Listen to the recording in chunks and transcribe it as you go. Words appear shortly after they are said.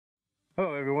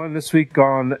Hello, everyone. This week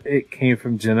on It Came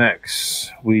from GenX,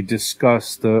 we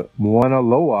discussed the Mauna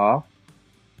Loa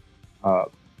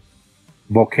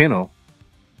volcano.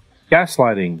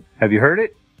 Gaslighting. Have you heard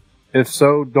it? If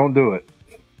so, don't do it.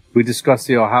 We discussed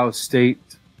the Ohio State,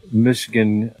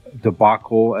 Michigan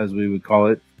debacle, as we would call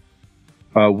it.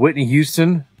 Whitney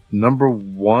Houston, number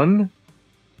one.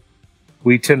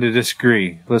 We tend to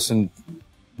disagree. Listen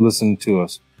to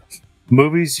us.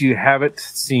 Movies you haven't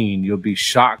seen. You'll be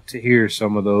shocked to hear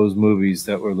some of those movies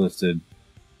that were listed.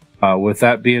 With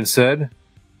that being said,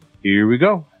 here we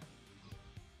go.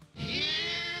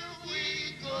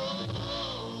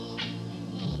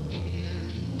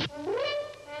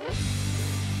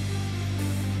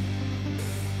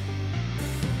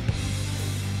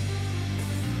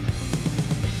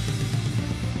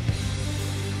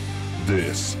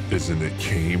 This is an It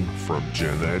Came from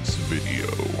GenX video.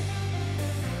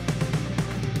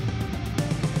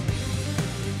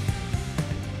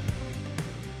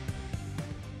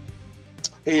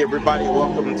 Hey everybody,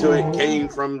 welcome to It Came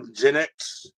from GenX.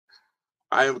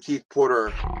 I am Keith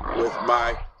Porter with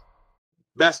my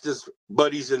bestest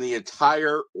buddies in the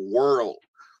entire world.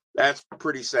 That's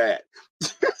pretty sad.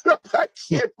 I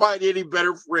can't find any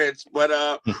better friends,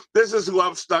 but this is who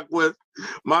I'm stuck with.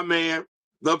 My man,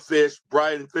 the fish,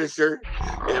 Brian Fisher,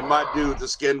 and my dude, the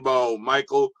skin bone,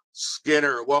 Michael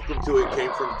Skinner. Welcome to It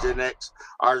Came from GenX,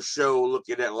 our show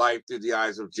looking at life through the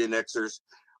eyes of GenXers,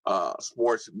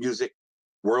 sports, music,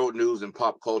 world news, and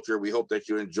pop culture. We hope that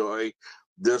you enjoy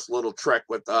this little trek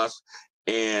with us.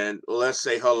 And let's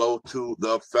say hello to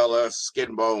the fella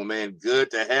Skinbone, man. Good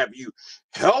to have you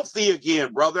healthy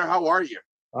again, brother. How are you?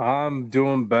 I'm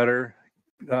doing better.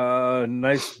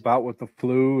 Nice bout with the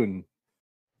flu and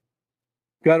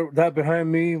got that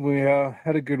behind me. We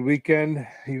had a good weekend,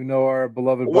 even though our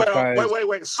beloved Buckeyes...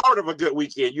 Wait. Sort of a good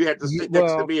weekend. You had to sit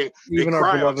next to me and even our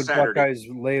cry beloved on Saturday. Buckeyes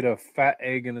laid a fat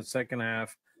egg in the second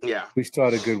half. Yeah. We still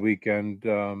had a good weekend.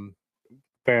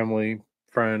 Family,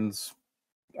 friends.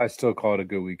 I still call it a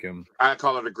good weekend. I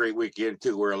call it a great weekend,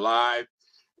 too. We're alive.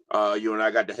 You and I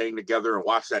got to hang together and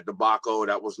watch that debacle.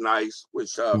 That was nice.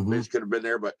 Wish Fish could have been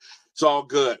there, but it's all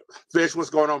good. Fish, what's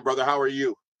going on, brother? How are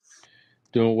you?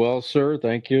 Doing well, sir.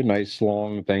 Thank you. Nice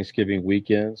long Thanksgiving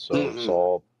weekend. So it's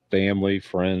all family,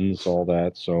 friends, all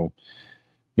that. So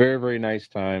very, very nice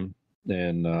time.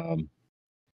 And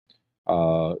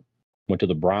went to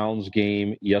the Browns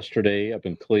game yesterday up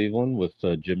in Cleveland with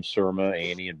Jim Surma,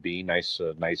 Annie, and B. Nice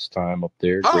time up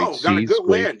there. Great seats, got a good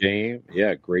great win. game.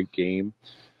 Yeah, great game.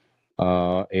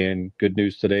 And good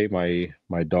news today.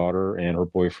 My daughter and her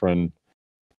boyfriend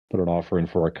put an offer in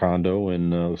for a condo,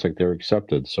 and looks like they're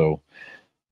accepted. So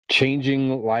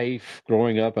changing life,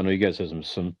 growing up. I know you guys have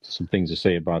some things to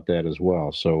say about that as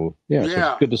well. So yeah, so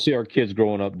it's good to see our kids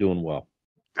growing up doing well.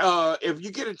 If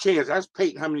you get a chance, ask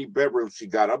Peyton how many bedrooms she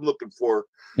got. I'm looking for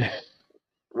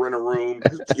rent a room,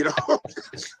 you know.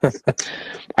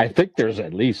 I think there's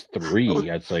at least 3.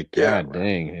 It's like, God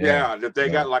dang. Yeah, if they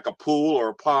got like a pool or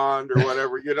a pond or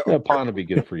whatever, you know. A pond would be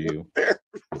good for you.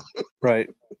 Right.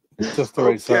 Just the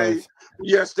right size.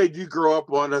 Yes, they do grow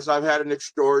up on us. I've had an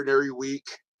extraordinary week.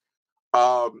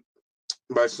 My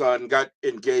son got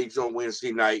engaged on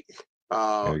Wednesday night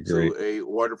to a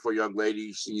wonderful young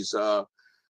lady.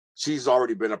 She's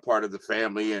already been a part of the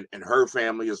family, and her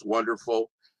family is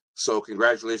wonderful. So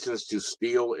congratulations to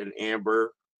Steele and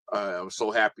Amber. I'm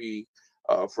so happy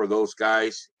for those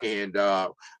guys. And I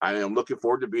am looking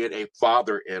forward to being a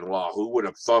father-in-law. Who would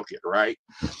have thunk it, right?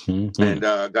 And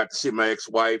got to see my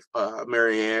ex-wife,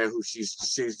 Marianne, who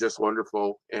she's just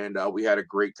wonderful. And we had a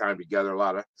great time together. A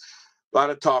lot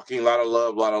of talking, a lot of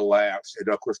love, a lot of laughs. And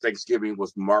of course, Thanksgiving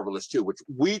was marvelous too, which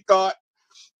we thought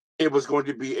it was going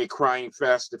to be a crying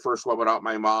fest the first one without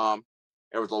my mom.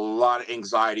 There was a lot of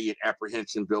anxiety and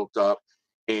apprehension built up,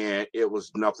 and it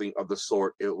was nothing of the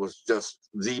sort. It was just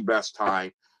the best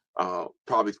time.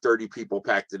 Probably 30 people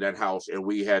packed in that house, and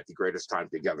we had the greatest time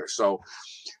together. So,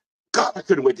 God, I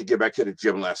couldn't wait to get back to the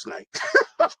gym last night.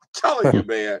 I'm telling you,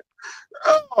 man.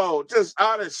 Oh, just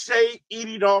out of shape,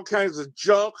 eating all kinds of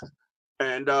junk,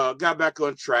 and got back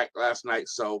on track last night.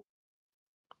 So,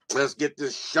 let's get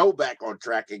this show back on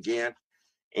track again.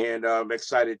 And I'm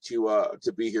excited to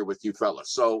be here with you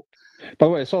fellas. So, by the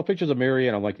way, I saw pictures of Mary,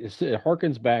 and I'm like, it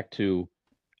harkens back to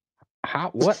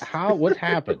what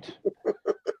happened?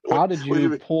 How did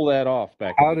you pull that off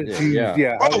back? How did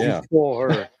you pull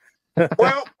her?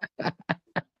 Well,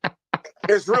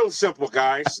 it's real simple,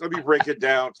 guys. Let me break it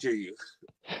down to you.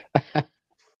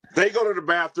 They go to the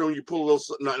bathroom, you pull a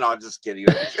little. No, just kidding.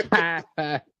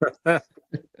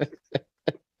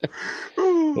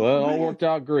 Well, it all worked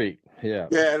out great. Yeah.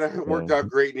 Yeah, that worked out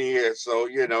great in the end. So,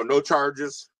 no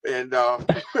charges and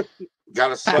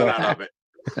got a son out of it.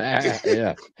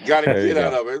 Yeah. Got a kid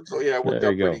out of it. So, yeah, it worked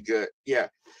out pretty good. Yeah.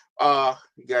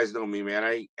 You guys know me, man.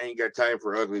 I ain't got time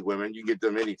for ugly women. You get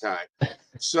them anytime.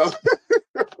 So,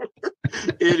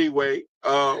 anyway,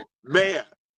 man,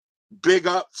 big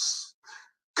ups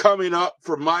coming up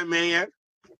for my man,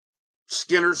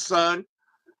 Skinner's son,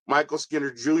 Michael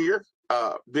Skinner Jr.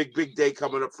 Big day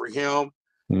coming up for him.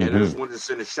 And I just wanted to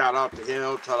send a shout out to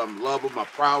him, tell him love him, I'm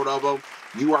proud of him.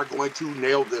 You are going to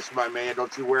nail this, my man.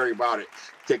 Don't you worry about it.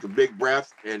 Take a big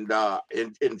breath and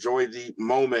enjoy the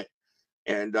moment.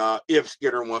 And if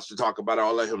Skinner wants to talk about it,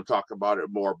 I'll let him talk about it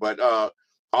more. But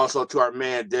also to our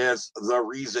man, Des, The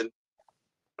Reason.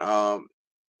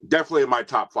 Definitely in my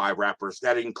top 5 rappers.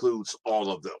 That includes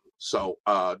all of them. So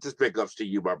just big ups to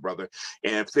you, my brother.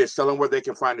 And Fitz, tell them where they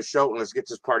can find the show, and let's get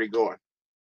this party going.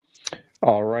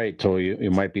 All right. So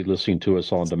you might be listening to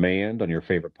us on demand on your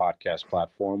favorite podcast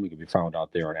platform. We can be found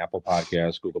out there on Apple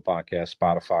Podcasts, Google Podcasts,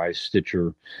 Spotify,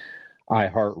 Stitcher,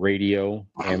 iHeartRadio,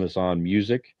 Amazon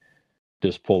Music.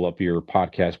 Just pull up your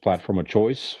podcast platform of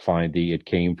choice, find the It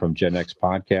Came from GenX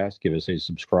podcast, give us a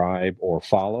subscribe or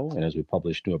follow. And as we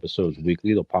publish new episodes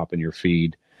weekly, they'll pop in your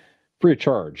feed free of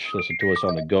charge. Listen to us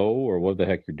on the go or what the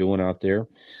heck you're doing out there.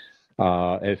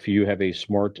 If you have a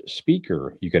smart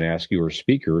speaker, you can ask your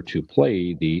speaker to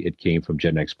play the It Came from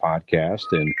GenX podcast,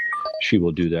 and she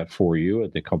will do that for you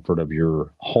at the comfort of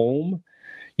your home.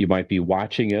 You might be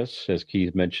watching us, as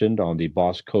Keith mentioned, on the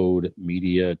Boss Code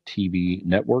Media TV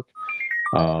network.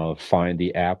 Find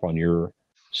the app on your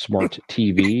smart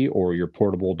TV or your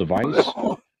portable device.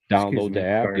 Download the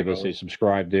app, give us a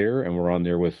subscribe there, and we're on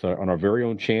there with on our very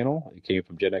own channel. It Came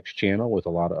from GenX channel with a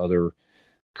lot of other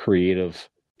creative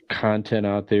content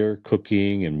out there,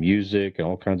 cooking and music and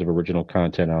all kinds of original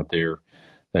content out there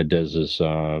that Des is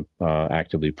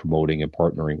actively promoting and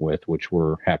partnering with, which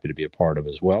we're happy to be a part of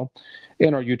as well.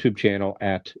 And our YouTube channel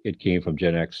at It Came from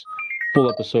GenX. Full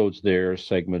episodes there,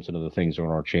 segments and other things on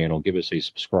our channel. Give us a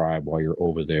subscribe while you're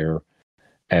over there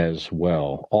as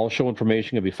well. All show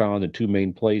information can be found in 2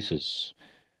 main places.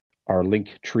 Our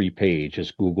Linktree page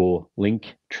is Google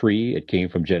Linktree. It Came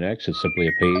from GenX. It's simply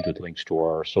a page with links to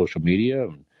our social media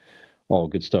and all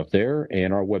good stuff there.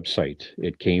 And our website,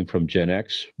 It Came from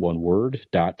GenX, one word,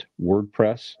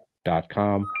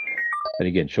 .wordpress.com. And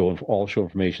again, all show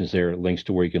information is there, links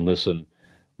to where you can listen,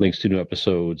 links to new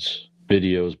episodes,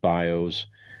 videos, bios,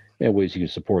 and ways you can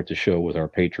support the show with our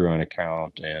Patreon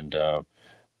account and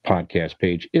podcast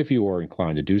page if you are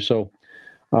inclined to do so.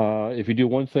 If you do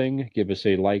one thing, give us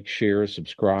a like, share,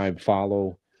 subscribe,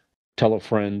 follow, tell a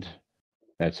friend.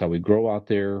 That's how we grow out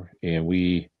there, and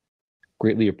we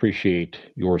greatly appreciate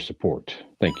your support.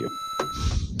 Thank you.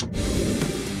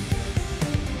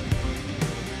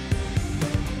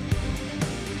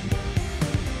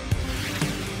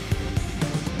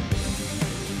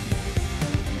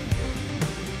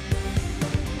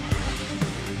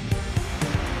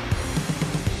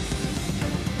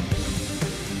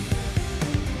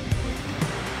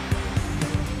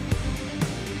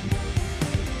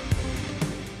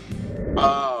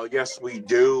 Yes, we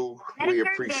do. We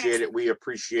appreciate it. We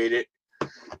appreciate it.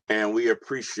 And we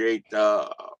appreciate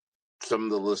some of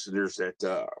the listeners that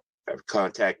have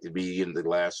contacted me in the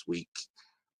last week.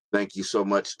 Thank you so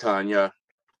much, Tanya.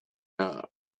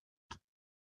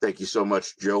 Thank you so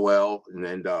much, Joel, and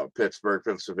then Pittsburgh,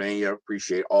 Pennsylvania.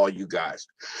 Appreciate all you guys.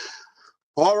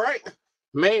 All right,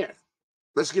 man,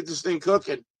 let's get this thing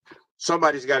cooking.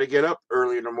 Somebody's got to get up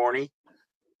early in the morning.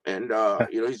 And,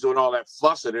 he's doing all that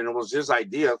fussing, and it was his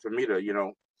idea for me to,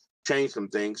 change some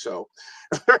things. So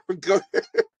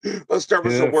let's start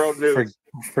with some world news.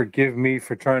 Forgive me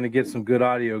for trying to get some good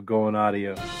audio going.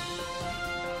 Yeah,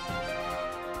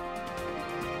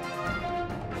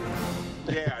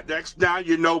 now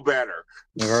you know better.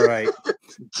 All right.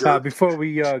 Before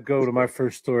we go to my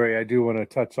first story, I do want to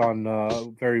touch on a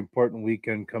very important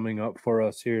weekend coming up for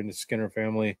us here in the Skinner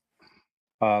family.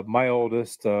 My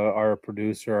oldest, our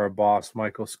producer, our boss,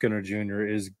 Michael Skinner Jr.,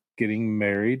 is getting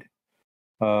married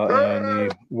in the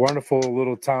wonderful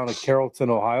little town of Carrollton,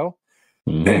 Ohio.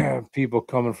 Mm-hmm. People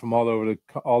coming from all over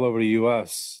the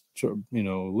U.S.,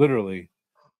 literally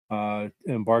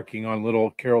embarking on little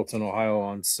Carrollton, Ohio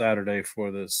on Saturday for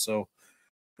this. So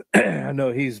I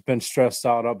know he's been stressed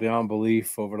out beyond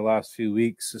belief over the last few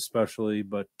weeks, especially,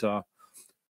 but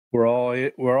we're all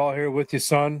here with you,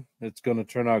 son. It's going to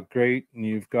turn out great, and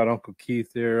you've got Uncle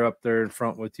Keith up there in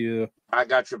front with you. I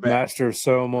got your back. Master of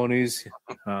ceremonies.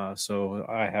 So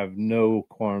I have no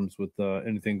qualms with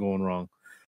anything going wrong.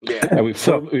 Yeah, and we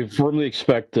firmly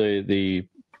expect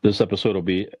this episode will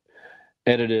be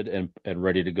edited and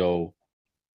ready to go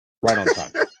right on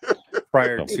time.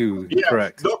 Prior to,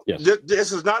 correct. No, yes.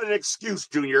 This is not an excuse,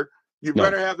 Junior. You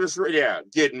better have this ready. Yeah,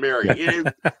 getting married.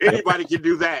 Anybody can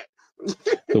do that.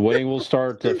 The wedding will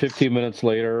start 15 minutes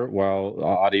later while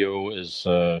audio is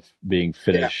being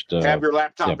finished. Have your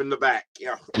laptop in the back.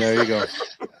 Yeah. There you go.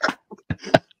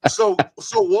 So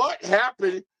what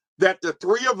happened that the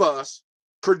three of us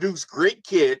produce great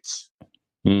kids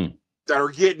that are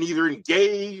getting either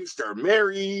engaged or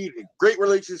married, great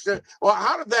relationship? Well,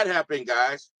 how did that happen,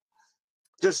 guys?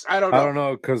 Just I don't know. I don't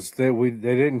know, because they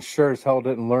didn't sure as hell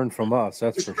didn't learn from us.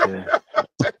 That's for sure.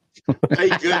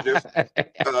 Thank goodness.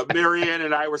 Marianne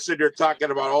and I were sitting there talking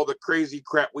about all the crazy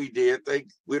crap we did.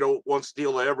 We don't want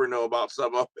Steele to ever know about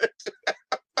some of it.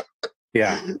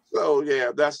 Yeah. So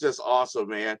yeah, that's just awesome,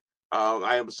 man.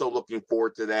 I am so looking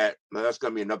forward to that. That's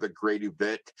going to be another great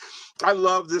event. I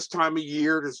love this time of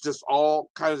year. There's just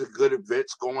all kinds of good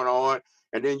events going on,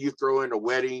 and then you throw in a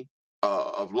wedding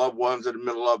of loved ones in the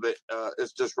middle of it.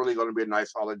 It's just really going to be a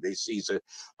nice holiday season.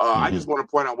 I just want to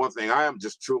point out one thing. I am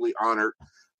just truly honored.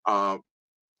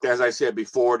 As I said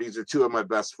before, these are two of my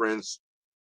best friends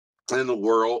in the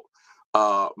world,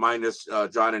 minus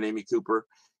John and Amy Cooper.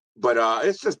 But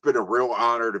it's just been a real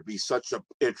honor to be such an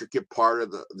intricate part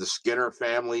of the Skinner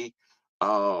family.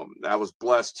 I was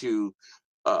blessed to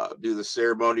do the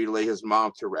ceremony to lay his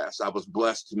mom to rest. I was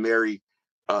blessed to marry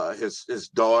his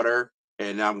daughter,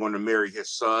 and now I'm going to marry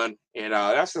his son. And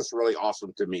that's just really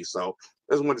awesome to me. So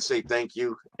I just want to say thank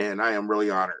you, and I am really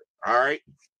honored. All right.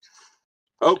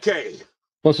 Okay.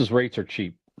 Plus, his rates are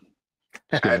cheap.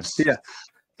 That's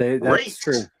that's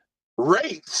true.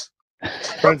 Rates.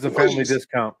 Friends and family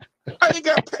discount. I ain't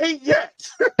got paid yet.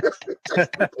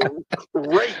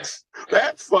 Rates.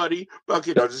 That's funny.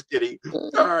 Okay, no, just kidding.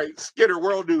 All right, Skinner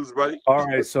World News, buddy. All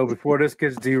right, so before this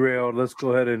gets derailed, let's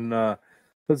go ahead and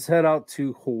let's head out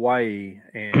to Hawaii.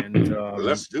 And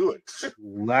let's do it.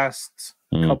 Last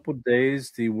couple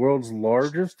days, the world's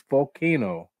largest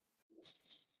volcano,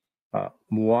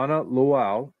 Mauna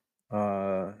Loa,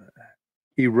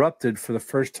 erupted for the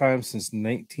first time since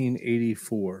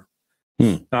 1984.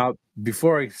 Now,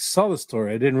 before I saw the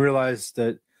story, I didn't realize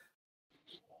that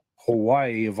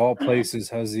Hawaii, of all places,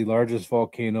 has the largest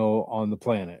volcano on the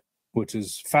planet, which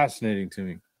is fascinating to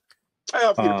me. I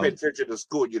hope you'd paid attention to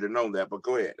school, you'd have known that, but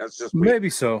go ahead. That's just me. Maybe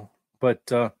so. But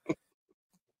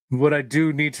what I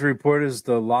do need to report is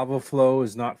the lava flow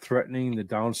is not threatening the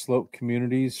downslope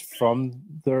communities from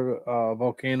the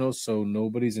volcanoes, so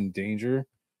nobody's in danger,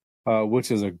 which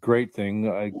is a great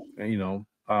thing.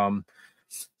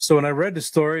 So when I read the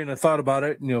story and I thought about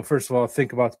it, first of all,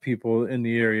 think about the people in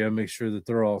the area, make sure that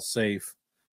they're all safe.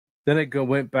 Then it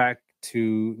went back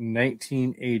to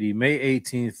 1980, May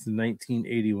 18th,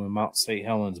 1980, when Mount St.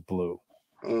 Helens blew.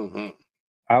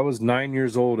 I was 9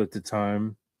 years old at the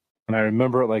time, and I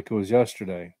remember it like it was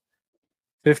yesterday.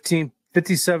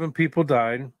 57 people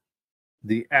died.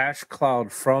 The ash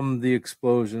cloud from the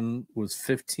explosion was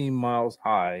 15 miles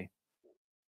high,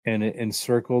 and it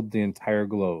encircled the entire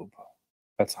globe.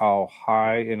 That's how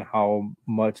high and how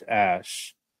much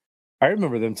ash. I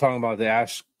remember them talking about the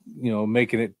ash,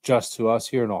 making it just to us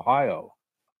here in Ohio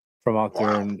from out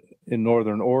there in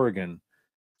northern Oregon.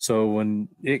 So when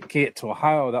it came to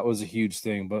Ohio, that was a huge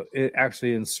thing, but it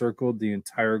actually encircled the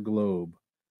entire globe.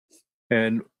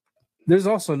 And there's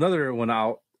also another one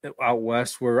out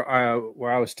west where I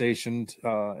was stationed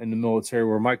in the military,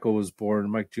 where Michael was born,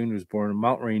 Mike Jr. was born, in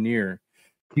Mount Rainier.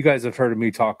 You guys have heard of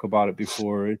me talk about it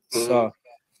before.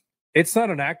 It's not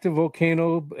an active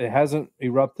volcano. It hasn't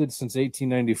erupted since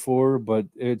 1894, but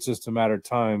it's just a matter of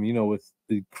time. With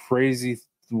the crazy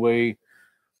way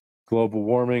global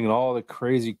warming and all the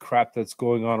crazy crap that's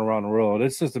going on around the world,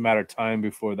 it's just a matter of time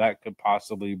before that could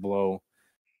possibly blow,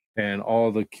 and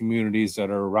all the communities that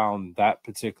are around that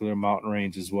particular mountain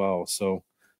range as well. So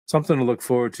something to look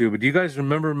forward to. But do you guys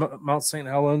remember Mount St.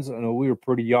 Helens? I know we were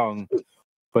pretty young,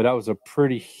 but that was a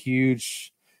pretty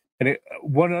huge. And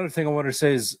one other thing I want to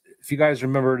say is, if you guys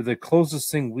remember, the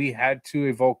closest thing we had to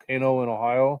a volcano in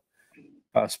Ohio,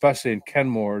 especially in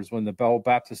Kenmore, is when the Bell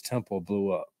Baptist Temple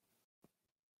blew up.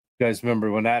 You guys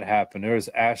remember when that happened? There was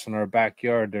ash in our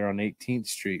backyard there on 18th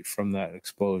Street from that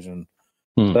explosion.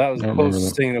 So that was the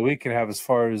closest thing that we can have as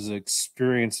far as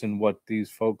experiencing what these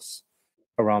folks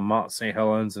around Mount St.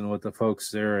 Helens and what the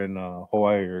folks there in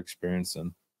Hawaii are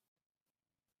experiencing.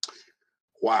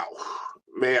 Wow.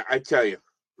 Man, I tell you,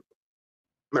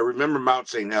 I remember Mount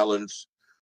St. Helens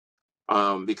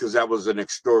because that was an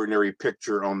extraordinary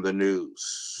picture on the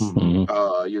news.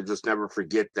 You'll just never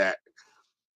forget that.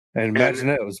 And imagine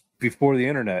that it was before the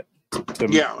internet.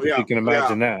 You can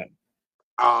imagine that.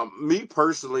 Me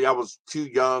personally, I was too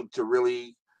young to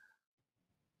really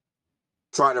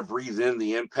try to breathe in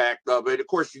the impact of it. Of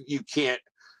course, you can't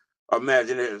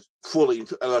imagine it fully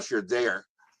unless you're there.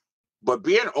 But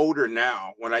being older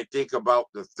now, when I think about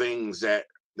the things that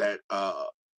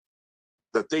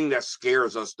the thing that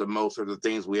scares us the most are the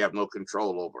things we have no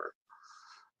control over,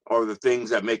 or the things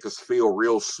that make us feel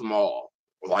real small,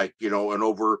 like, you know, an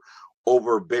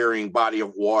overbearing body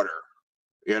of water,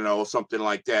 you know, something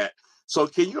like that. So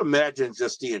can you imagine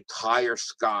just the entire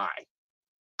sky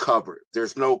covered?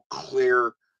 There's no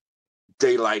clear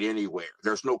daylight anywhere.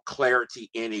 There's no clarity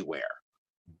anywhere.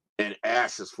 And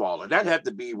ash is falling. That had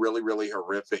to be really, really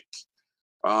horrific.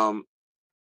 I'm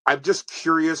just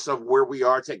curious of where we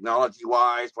are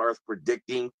technology-wise, as far as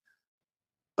predicting,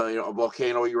 you know, a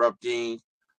volcano erupting.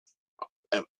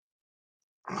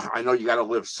 I know you got to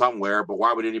live somewhere, but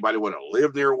why would anybody want to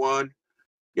live near one?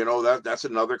 You know, that's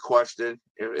another question,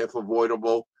 if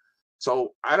avoidable.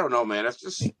 So I don't know, man. That's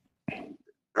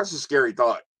a scary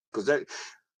thought, because that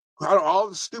all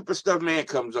the stupid stuff man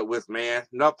comes up with, man,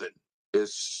 nothing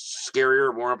is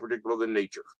scarier, more unpredictable than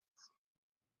nature.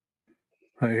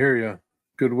 I hear you.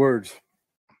 Good words.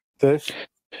 Fish?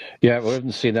 Yeah, we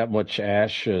haven't seen that much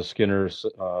ash, Skinner,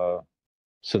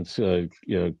 since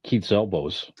Keith's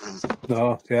elbows.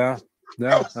 Oh, yeah.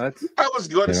 No, I was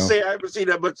going to say I haven't seen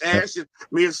that much ash.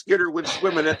 Me and Skinner went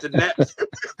swimming at the net.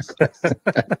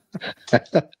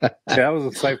 That was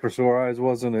a sight for sore eyes,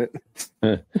 wasn't it?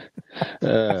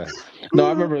 No,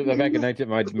 I remember back in 19.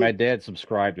 My dad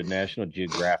subscribed to National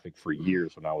Geographic for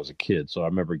years when I was a kid, so I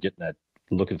remember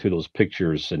looking through those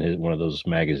pictures in one of those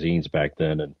magazines back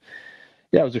then, and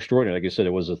yeah, it was extraordinary. Like I said,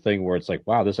 it was a thing where it's like,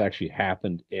 wow, this actually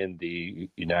happened in the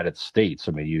United States.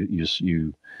 I mean,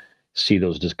 you see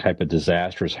those just type of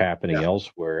disasters happening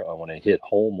elsewhere. When it hit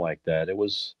home like that, it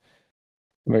was.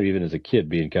 I remember even as a kid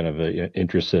being kind of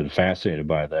interested and fascinated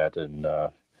by that, and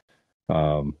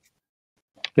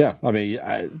yeah, I mean,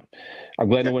 I'm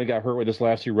glad no one got hurt with this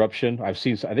last eruption. Now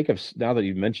that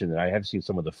you mentioned it, I have seen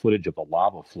some of the footage of the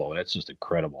lava flow, and it's just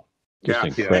incredible.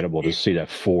 Incredible to see that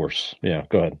force. Yeah,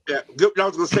 go ahead. Yeah, good. I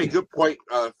was going to say, good point,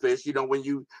 Fish. You know, when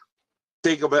you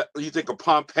think of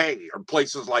Pompeii or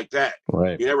places like that,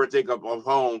 right? You never think of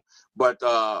home. But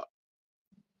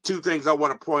two things I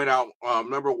want to point out.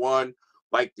 Number one,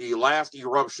 like the last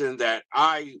eruption that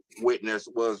I witnessed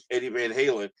was Eddie Van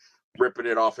Halen ripping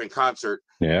it off in concert.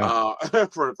 Yeah.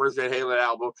 For the first Van Halen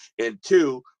album. And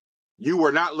two, you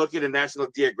were not looking at National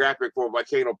Geographic for a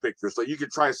volcano picture, so you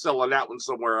could try selling that one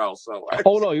somewhere else. So,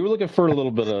 oh no, you were looking for a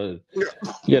little bit of,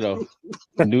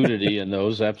 nudity in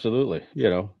those. Absolutely,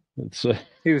 it's.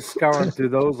 He was scouring through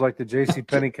those like the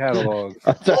JCPenney catalog.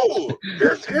 Oh,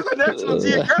 here's a National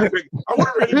Geographic. I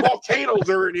wonder if any volcanoes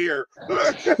are in here.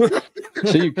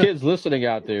 So you kids listening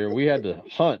out there, we had to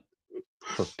hunt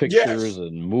for pictures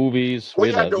and movies.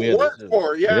 We had to work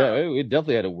for it, yeah, we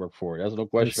definitely had to work for it. There's no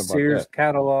question about Sears that.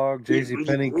 catalog,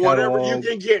 JCPenney catalog. Whatever you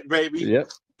can get, baby.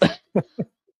 Yep.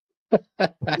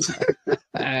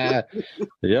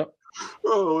 Yep.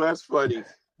 Oh, that's funny.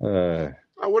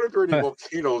 I wonder if there are any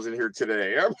volcanoes in here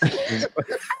today.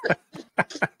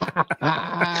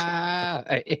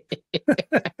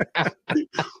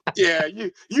 Yeah,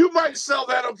 you might sell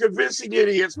that on Convincing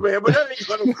Idiots, man, but that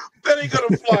ain't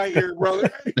gonna fly here,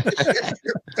 brother.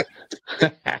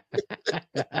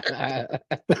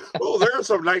 Oh, there are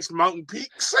some nice mountain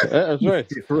peaks. That's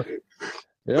right.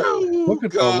 Yep. Oh, look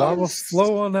at the lava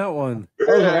flow on that one.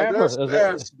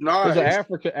 That's nice. There's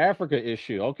an Africa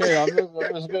issue. Okay, I'm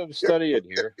just going to study it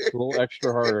here. It's a little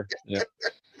extra harder. Yeah.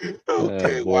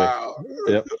 Okay, wow.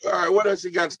 Yep. All right, what else you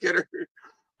got, Skinner?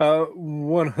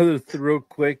 One other real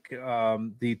quick.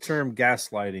 The term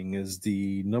gaslighting is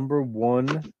the number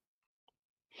one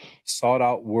sought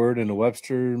out word in the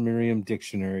Webster Merriam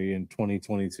Dictionary in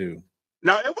 2022.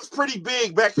 Now, it was pretty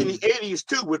big back in the 80s,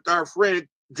 too, with our friend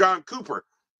John Cooper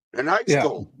in high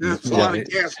school. There's a lot of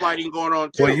gaslighting going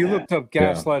on, too. Well, you looked up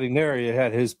gaslighting there. You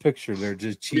had his picture there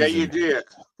just cheesing. Yeah, you did.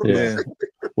 Yeah.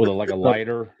 With a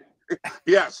lighter.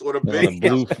 Yes, with a big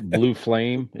blue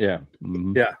flame. Yeah.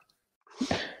 Mm-hmm. Yeah.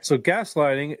 So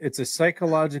gaslighting, it's a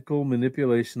psychological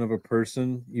manipulation of a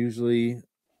person, usually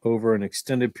over an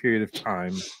extended period of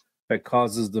time, that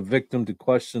causes the victim to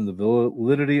question the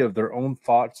validity of their own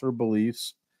thoughts or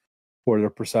beliefs or their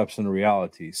perception of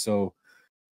reality. So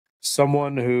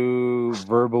someone who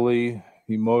verbally,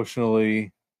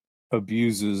 emotionally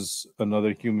abuses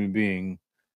another human being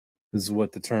is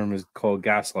what the term is called,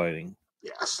 gaslighting.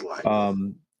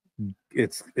 Gaslighting.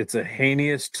 It's a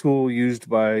heinous tool used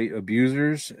by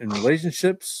abusers in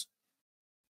relationships.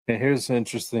 And here's the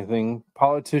interesting thing: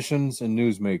 politicians and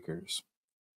newsmakers.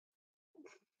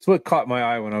 It's what caught my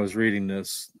eye when I was reading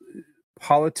this.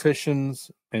 Politicians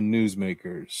and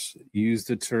newsmakers use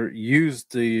the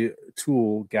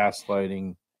tool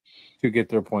gaslighting to get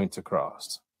their points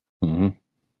across. Mm-hmm.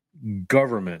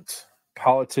 Government,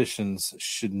 politicians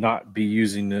should not be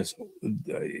using this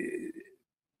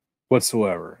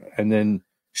whatsoever. And then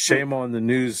shame on the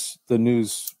news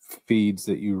feeds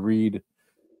that you read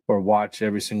or watch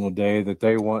every single day, that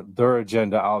they want their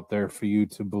agenda out there for you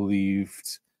to believe.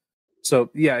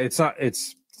 So yeah, it's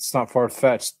not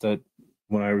far-fetched that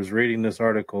when I was reading this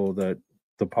article that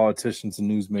the politicians and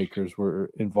newsmakers were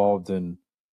involved in,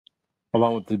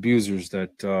 along with the abusers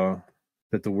that the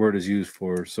word is used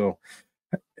for. So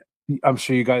I'm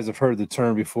sure you guys have heard the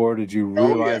term before. Did you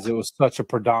realize it was such a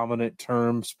predominant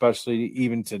term, especially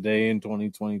even today in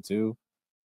 2022?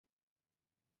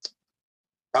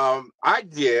 I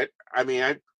did. I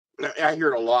mean, I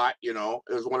hear it a lot. You know,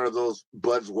 it was one of those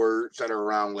buzzwords that are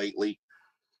around lately.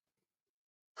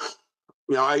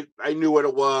 You know, I knew what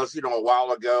it was, you know, a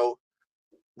while ago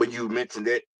when you mentioned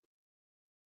it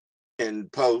in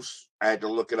posts. I had to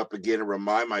look it up again and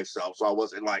remind myself, so I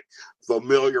wasn't like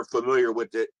familiar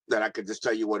with it, that I could just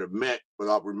tell you what it meant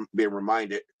without being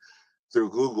reminded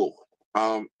through Google.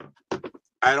 I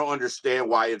don't understand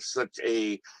why it's such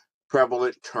a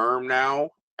prevalent term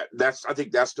now. I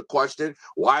think that's the question.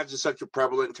 Why is it such a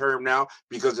prevalent term now?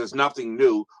 Because it's nothing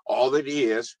new. All it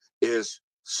is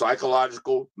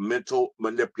psychological mental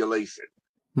manipulation.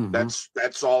 Mm-hmm.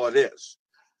 That's all it is.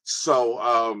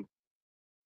 So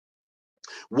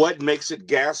what makes it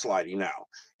gaslighting now?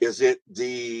 Is it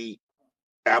the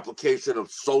application of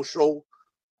social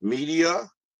media?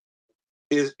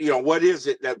 What is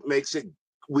it that makes it,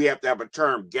 we have to have a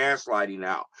term, gaslighting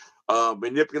now?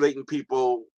 Manipulating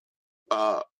people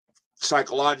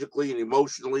psychologically and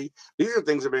emotionally. These are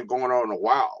things that have been going on a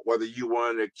while, whether you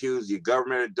want to accuse the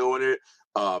government of doing it,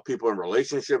 people in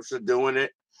relationships are doing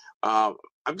it. I'm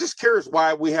just curious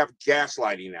why we have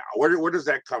gaslighting now. Where does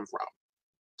that come from?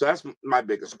 So that's my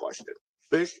biggest question.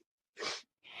 Fish?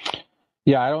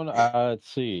 Yeah, I don't. Let's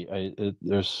see.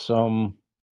 There's some.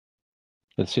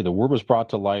 Let's see. The word was brought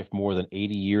to life more than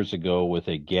 80 years ago with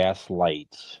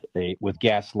Gaslight.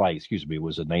 Excuse me,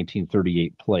 was a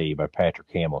 1938 play by Patrick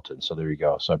Hamilton. So there you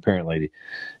go. So apparently,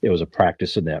 it was a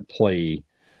practice in that play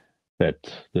that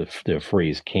the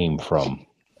phrase came from.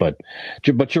 But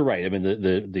you're right. I mean,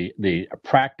 the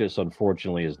practice,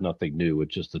 unfortunately, is nothing new.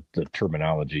 It's just the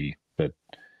terminology that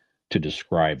to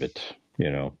describe it.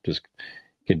 I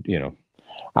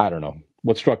don't know.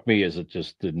 What struck me is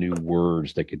just the new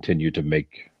words that continue to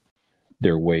make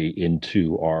their way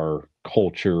into our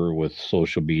culture with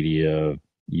social media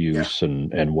use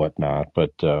and whatnot.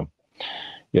 But as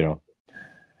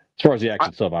far as the act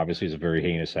itself, obviously, is a very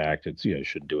heinous act. It's you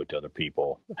shouldn't do it to other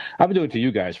people. I've been doing it to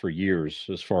you guys for years.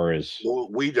 As far as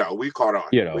we caught on.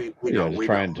 We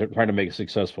trying to make a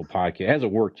successful podcast. It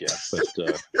hasn't worked yet, but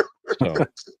so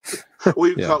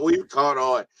we've caught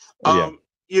on.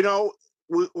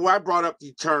 When I brought up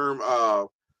the term of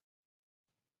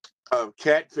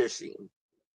catfishing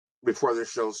before the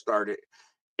show started,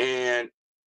 and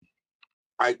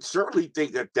I certainly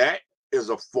think that is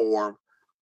a form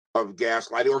of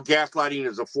gaslighting, or gaslighting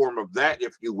is a form of that,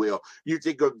 if you will. You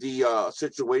think of the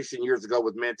situation years ago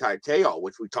with Manti Te'o,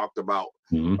 which we talked about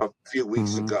a few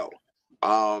weeks ago.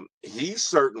 He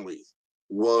certainly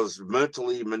was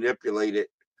mentally manipulated.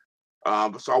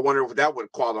 So I wonder if that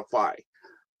would qualify.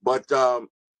 But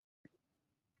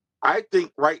I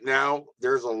think right now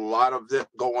there's a lot of this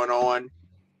going on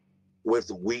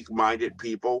with weak-minded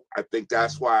people. I think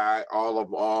that's why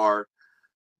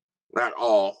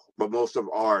most of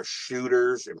our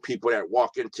shooters and people that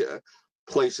walk into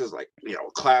places like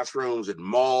classrooms and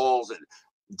malls and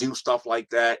do stuff like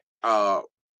that. I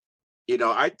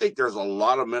think there's a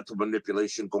lot of mental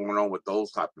manipulation going on with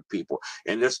those type of people,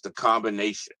 and it's the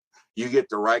combination. You get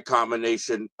the right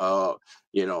combination of,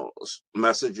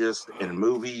 messages and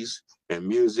movies and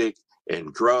music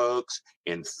and drugs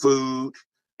and food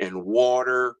and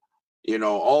water,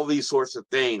 all these sorts of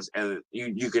things, and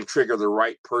you can trigger the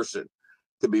right person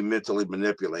to be mentally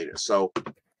manipulated. So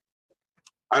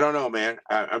I don't know, man.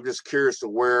 I'm just curious to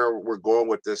where we're going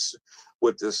with this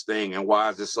thing, and why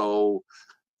is this so,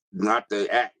 not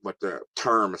the act, but the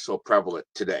term is so prevalent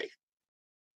today.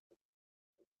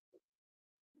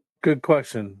 Good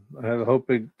question. I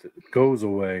hope it goes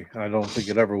away. I don't think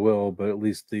it ever will, but at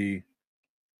least the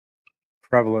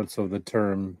prevalence of the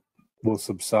term will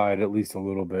subside at least a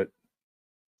little bit.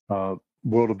 World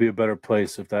will be a better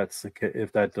place if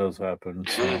that does happen.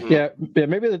 So. Yeah,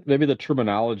 maybe the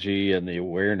terminology and the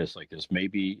awareness like this,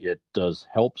 maybe it does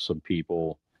help some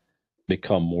people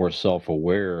become more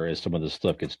self-aware as some of this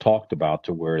stuff gets talked about,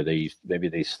 to where maybe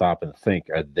they stop and think,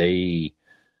 are they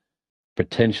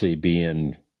potentially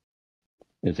being,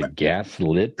 is it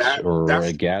gaslit or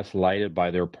gaslighted by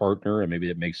their partner? And maybe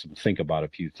it makes them think about a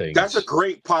few things. That's a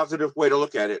great positive way to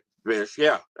look at it, Bish.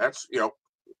 Yeah, that's,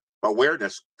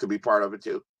 awareness could be part of it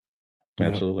too.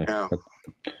 Absolutely. Yeah.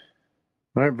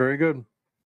 All right, very good.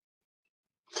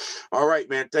 All right,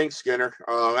 man. Thanks, Skinner.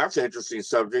 That's an interesting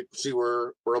subject. See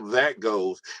where that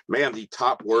goes. Man, the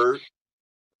top word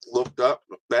looked up.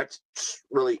 That's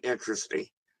really interesting.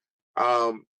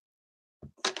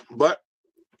 But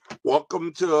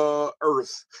welcome to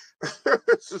Earth.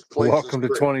 Welcome to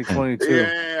 2022.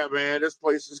 Yeah, man. This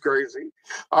place is crazy.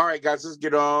 All right, guys, let's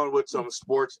get on with some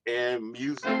sports and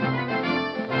music.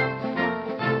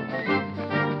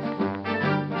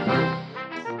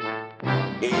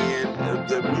 In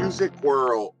the music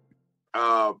world,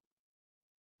 well,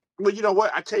 you know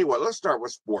what? I tell you what, let's start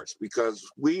with sports, because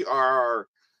we are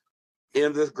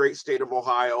in this great state of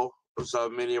Ohio, as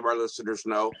many of our listeners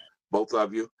know, both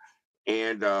of you,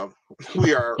 and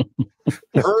we are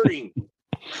hurting.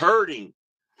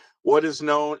 What is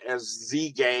known as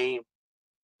the game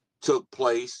took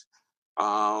place.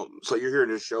 So you're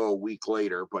hearing this show a week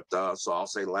later, but so I'll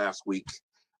say last week.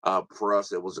 For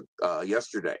us, it was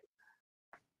yesterday.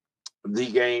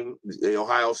 The game, the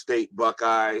Ohio State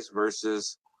Buckeyes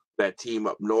versus that team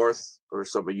up north, or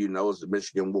some of you know, is the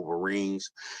Michigan Wolverines.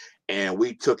 And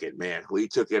we took it, man. We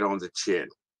took it on the chin.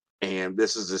 And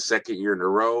this is the second year in a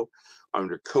row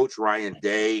under Coach Ryan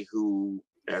Day, who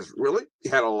has really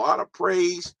had a lot of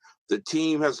praise. The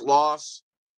team has lost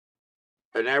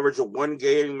an average of one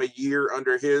game a year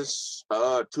under his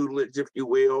tutelage, if you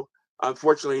will.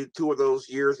 Unfortunately, 2 of those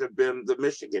years have been the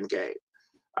Michigan game.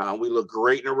 We looked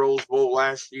great in the Rose Bowl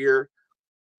last year,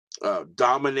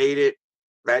 dominated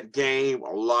that game. A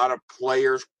lot of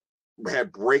players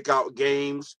had breakout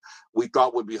games we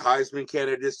thought would be Heisman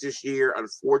candidates this year.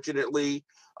 Unfortunately,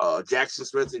 Jackson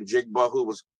Smith and Jigba, who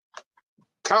was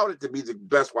touted to be the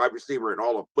best wide receiver in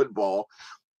all of football,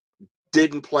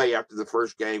 didn't play after the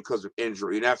first game because of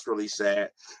injury, and that's really sad.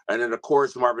 And then, of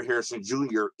course, Marvin Harrison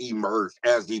Jr. emerged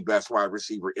as the best wide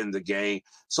receiver in the game.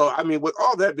 So, I mean, with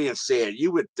all that being said,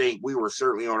 you would think we were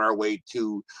certainly on our way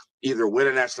to either win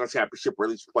a national championship or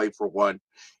at least play for one.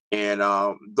 And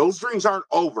those dreams aren't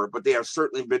over, but they have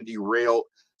certainly been derailed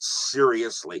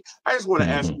seriously. I just want to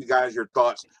ask you guys your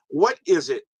thoughts. What is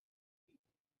it?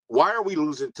 Why are we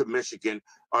losing to Michigan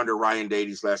under Ryan Day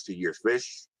these last 2 years,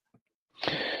 Fish?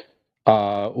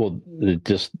 Well,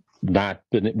 just not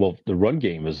been. Well, the run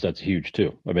game that's huge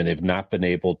too. I mean, they've not been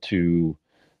able to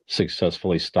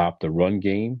successfully stop the run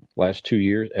game last 2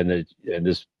 years, and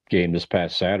this game this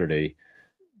past Saturday,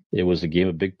 it was a game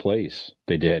of big plays.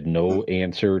 They had no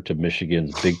answer to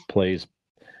Michigan's big plays.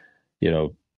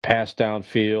 Pass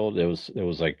downfield. It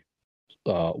was like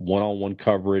one-on-one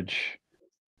coverage.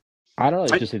 I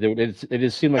don't know. It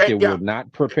just seemed like they were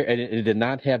not prepared, and it did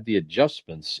not have the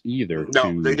adjustments either.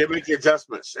 No, they didn't make the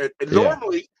adjustments. And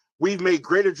normally, we've made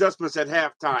great adjustments at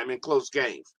halftime in close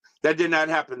games. That did not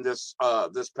happen this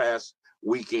past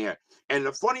weekend. And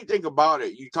the funny thing about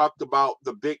it, you talked about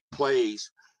the big plays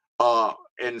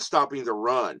and stopping the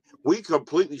run. We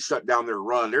completely shut down their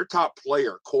run. Their top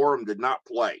player, Corum, did not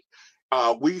play.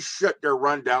 We shut their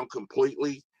run down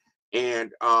completely,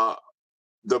 and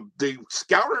the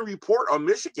scouting report on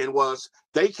Michigan was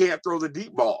they can't throw the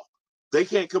deep ball. They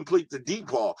can't complete the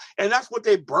deep ball. And that's what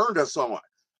they burned us on.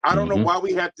 I don't know why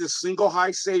we had this single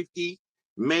high safety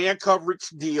man coverage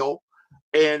deal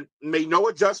and made no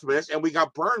adjustments, and we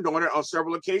got burned on it on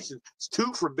several occasions. It's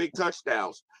 2 for big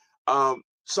touchdowns.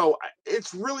 So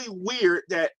it's really weird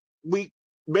that we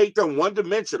made them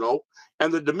one-dimensional,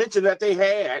 and the dimension that they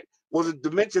had was a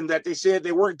dimension that they said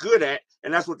they weren't good at,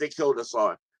 and that's what they killed us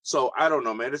on. So I don't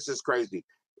know, man. It's just crazy.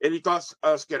 Any thoughts,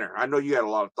 Skinner? I know you had a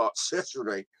lot of thoughts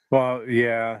yesterday. Well,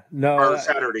 yeah. No. Or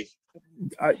Saturday.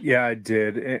 Yeah, I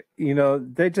did.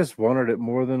 They just wanted it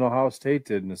more than Ohio State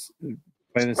did. Plain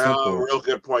and simple. Real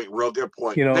good point.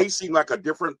 They seem like a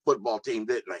different football team,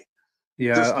 didn't they?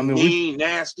 Yeah. Just mean,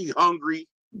 nasty, hungry.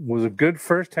 Was a good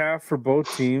first half for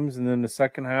both teams, and then the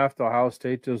second half, the Ohio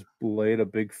State just laid a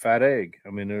big fat egg. I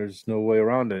mean, there's no way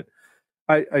around it.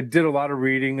 I did a lot of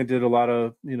reading. I did a lot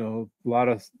of, a lot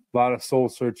of soul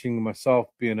searching myself,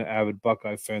 being an avid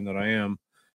Buckeye fan that I am.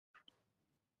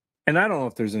 And I don't know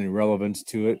if there's any relevance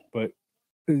to it, but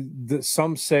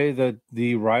some say that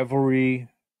the rivalry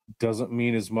doesn't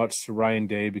mean as much to Ryan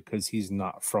Day because he's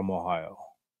not from Ohio.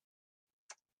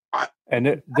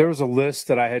 And there was a list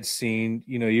that I had seen.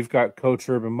 You've got Coach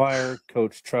Urban Meyer,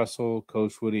 Coach Tressel,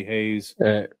 Coach Woody Hayes.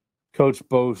 Coach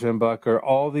Bo Schembechler,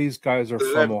 all these guys are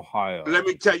from Ohio. Let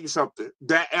me tell you something.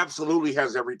 That absolutely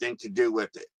has everything to do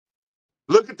with it.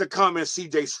 Look at the comments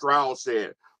C.J. Stroud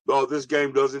said. Oh, this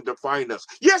game doesn't define us.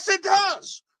 Yes, it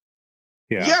does.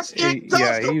 Yeah. Yes, it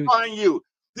does define you.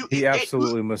 He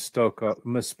absolutely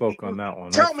misspoke on that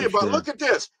one. Tell me about it. Look at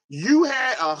this. You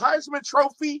had a Heisman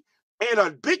Trophy and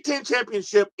a Big Ten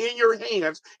championship in your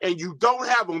hands, and you don't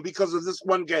have them because of this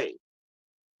one game.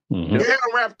 Mm-hmm. You had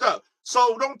them wrapped up.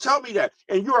 So don't tell me that.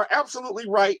 And you are absolutely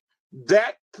right.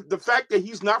 That the fact that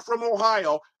he's not from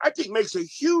Ohio, I think makes a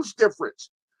huge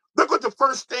difference. Look at the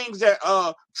first things that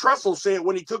Tressel said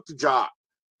when he took the job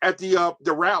at the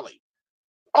rally.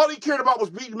 All he cared about was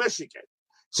beating Michigan.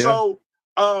 Yeah. So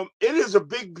it is a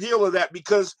big deal of that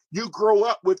because you grow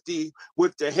up with the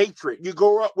hatred. You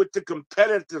grow up with the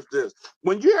competitiveness.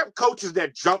 When you have coaches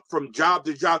that jump from job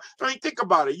to job, I mean, think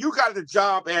about it. You got a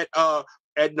job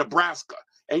at Nebraska,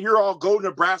 and you're all go to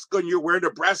Nebraska, and you're wearing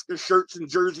Nebraska shirts and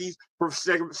jerseys for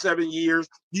 7 years.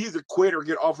 You either quit or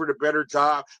get offered a better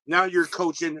job. Now you're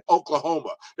coaching Oklahoma.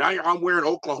 Now I'm wearing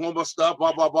Oklahoma stuff,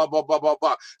 blah, blah, blah, blah, blah, blah,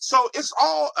 blah. So it's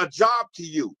all a job to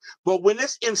you. But when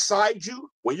it's inside you,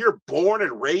 when you're born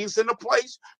and raised in a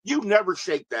place, you never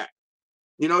shake that.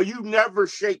 You never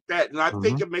shake that. And I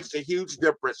think it makes a huge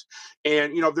difference.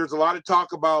 And, there's a lot of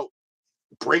talk about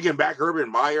bringing back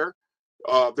Urban Meyer.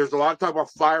 There's a lot of talk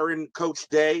about firing Coach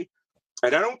Day.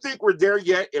 And I don't think we're there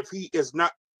yet. If he is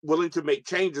not willing to make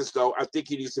changes, though, I think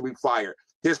he needs to be fired.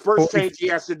 His first change he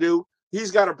has to do,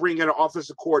 he's got to bring in an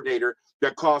offensive coordinator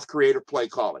that calls creative play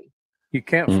calling. You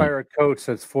can't fire a coach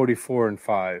that's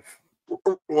 44-5.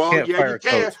 Well, yeah, you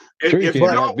can. If you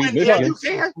don't win, you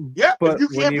can. Yeah, but if you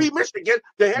can't beat Michigan,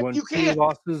 the heck you can. When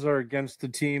losses are against the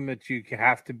team that you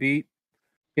have to beat,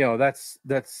 that's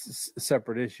a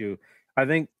separate issue. I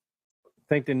think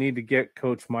they need to get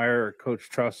Coach Meyer or Coach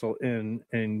Tressel in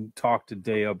and talk to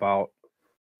Day about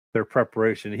their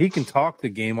preparation. He can talk the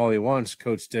game all he wants,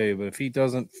 Coach Day, but if he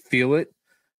doesn't feel it,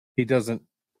 he doesn't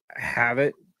have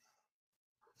it,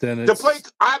 then it's...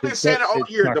 I've been saying it all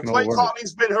year. The play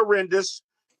calling's been horrendous,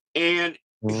 and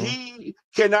he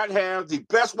cannot have the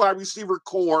best wide receiver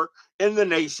core in the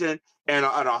nation and a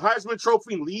Heisman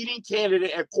Trophy leading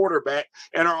candidate at quarterback,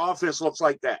 and our offense looks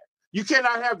like that. You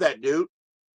cannot have that, dude.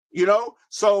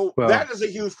 So that is a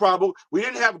huge problem. We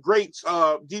didn't have great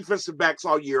defensive backs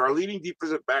all year. Our leading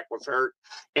defensive back was hurt.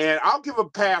 And I'll give a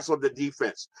pass on the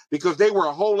defense because they were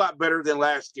a whole lot better than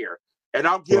last year. And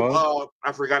I'll give,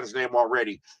 I forgot his name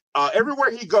already. Everywhere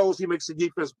he goes, he makes the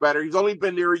defense better. He's only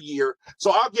been there a year.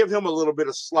 So I'll give him a little bit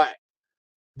of slack.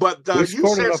 But we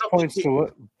scored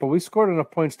enough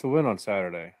points to win on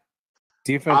Saturday.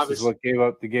 Defense is what gave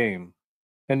up the game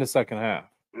in the second half.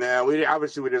 No, we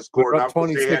didn't score enough.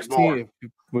 We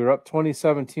were up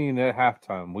 2017 at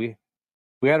halftime. We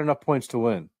had enough points to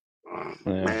win.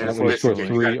 We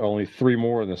scored only three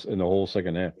more in the whole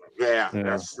second half. Yeah,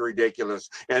 that's ridiculous.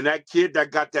 And that kid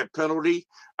that got that penalty,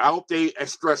 I hope they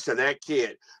stress to that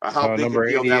kid how big a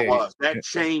deal that was. That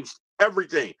changed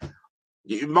everything.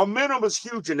 Momentum is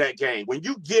huge in that game. When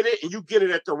you get it and you get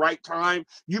it at the right time,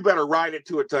 you better ride it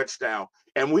to a touchdown.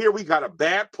 And here we got a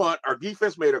bad punt. Our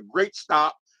defense made a great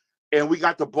stop, and we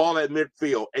got the ball at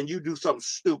midfield, and you do something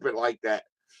stupid like that.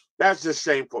 That's just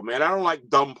shameful, man. I don't like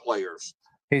dumb players.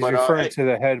 He's referring to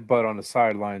the headbutt on the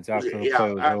sidelines after the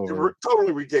play was over.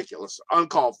 Totally ridiculous.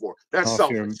 Uncalled for. That's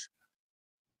selfish.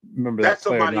 Remember that? That's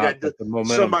somebody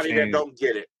that don't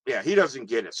get it. Yeah, he doesn't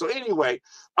get it. So anyway,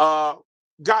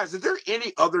 guys, is there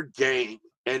any other game,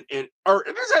 or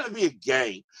it doesn't have to be a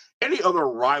game, any other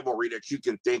rivalry that you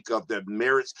can think of that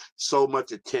merits so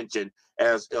much attention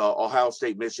as Ohio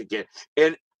State, Michigan?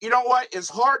 And you know what? It's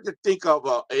hard to think of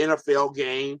an NFL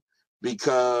game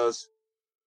because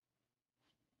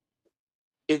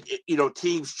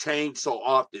teams change so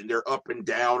often. They're up and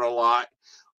down a lot.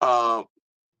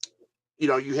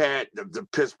 You had the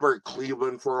Pittsburgh,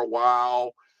 Cleveland for a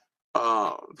while.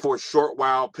 For a short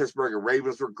while, Pittsburgh and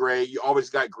Ravens were great. You always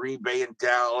got Green Bay and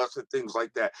Dallas and things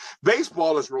like that.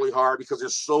 Baseball is really hard because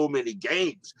there's so many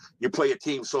games. You play a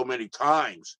team so many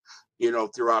times,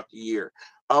 throughout the year.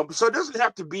 So it doesn't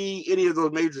have to be any of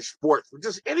those major sports, but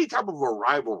just any type of a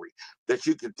rivalry that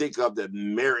you can think of that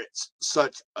merits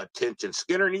such attention.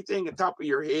 Skinner, anything at the top of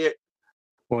your head?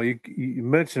 Well, you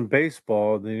mentioned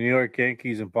baseball. The New York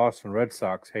Yankees and Boston Red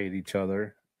Sox hate each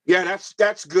other. Yeah,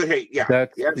 that's good hate. Yeah,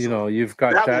 you've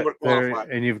got that there,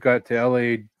 and you've got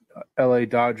the LA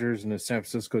Dodgers and the San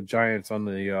Francisco Giants on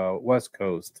the West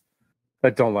Coast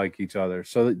that don't like each other.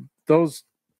 So those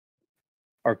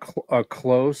are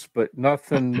close, but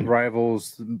nothing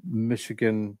rivals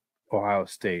Michigan, Ohio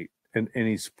State in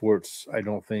any sports. I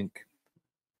don't think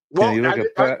Well, you look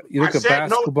at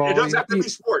basketball. No, it doesn't have to be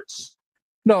sports.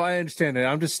 No, I understand that.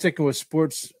 I'm just sticking with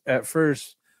sports at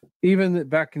first. Even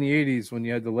back in the 80s when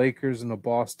you had the Lakers and the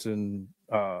Boston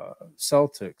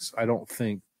Celtics, I don't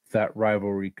think that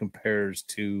rivalry compares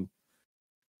to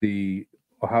the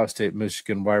Ohio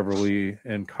State-Michigan rivalry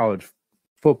in college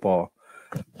football.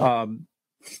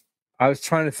 I was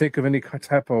trying to think of any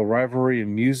type of rivalry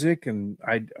in music, and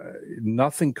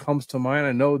nothing comes to mind.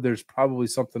 I know there's probably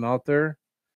something out there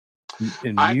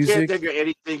in music. I can't think of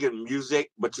anything in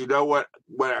music, but you know what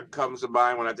comes to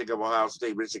mind when I think of Ohio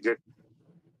State, Michigan?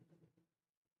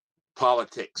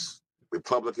 Politics,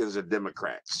 Republicans and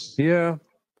Democrats. Yeah.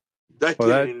 That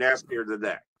can't be nastier than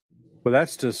that. Well,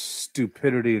 that's just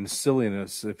stupidity and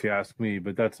silliness, if you ask me,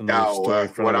 but that's another story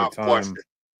for another time.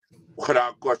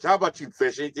 Without question. How about you,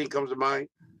 Fish? Anything comes to mind?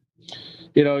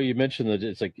 You mentioned that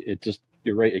it's like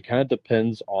you're right. It kind of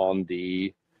depends on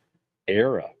the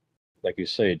era, like you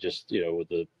say. Just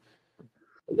that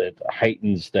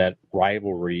heightens that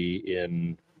rivalry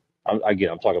in. I'm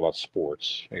talking about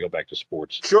sports. I go back to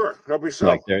sports. Sure, that'll be so.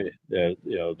 Like there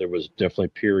was definitely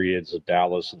periods of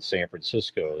Dallas and San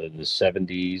Francisco in the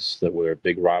 '70s that were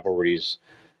big rivalries.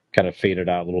 Kind of faded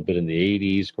out a little bit in the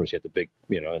 80s. Of course, you had the big,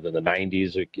 and then the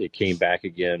 90s, it came back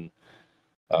again.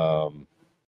 Like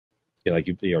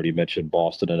you already mentioned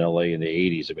Boston and LA in the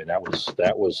 80s. I mean, that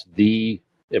was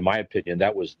in my opinion,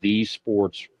 that was the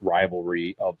sports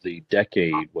rivalry of the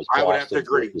decade was Boston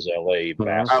versus LA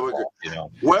basketball.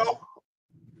 Well,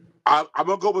 I'm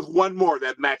going to go with one more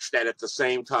that matched that at the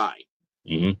same time.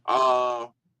 Mm-hmm.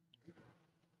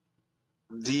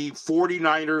 The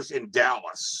 49ers in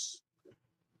Dallas.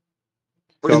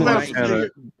 That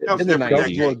was the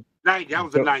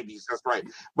 90s. That's right.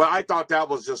 But I thought that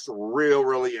was just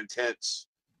really intense.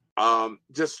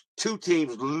 Just two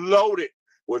teams loaded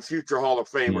with future Hall of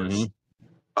Famers,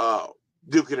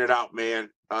 duking it out,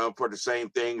 man, for the same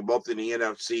thing, both in the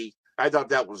NFC. I thought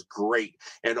that was great.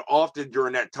 And often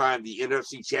during that time, the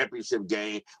NFC Championship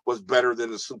game was better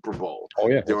than the Super Bowl. Oh,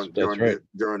 yeah. During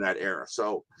that era.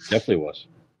 So definitely was.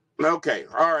 Okay.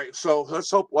 All right. So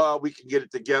let's hope we can get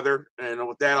it together. And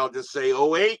with that, I'll just say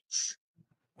OH.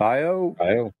 IO.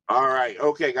 All right.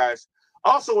 Okay, guys.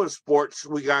 Also in sports,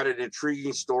 we got an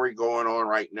intriguing story going on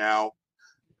right now.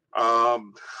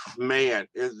 Man,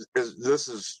 this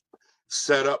is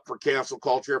set up for cancel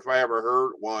culture if I ever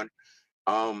heard one.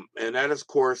 And that is, of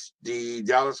course, the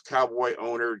Dallas Cowboy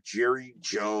owner, Jerry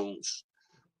Jones,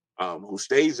 who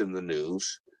stays in the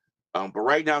news. But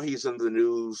right now he's in the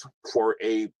news for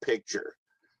a picture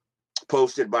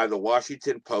posted by the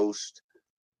Washington Post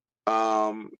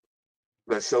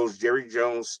that shows Jerry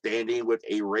Jones standing with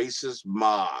a racist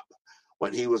mob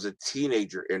when he was a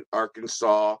teenager in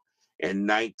Arkansas in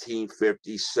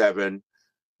 1957,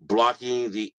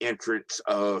 blocking the entrance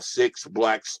of 6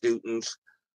 black students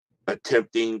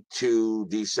attempting to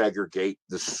desegregate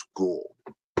the school.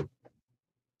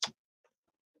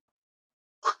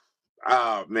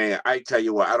 Oh, man, I tell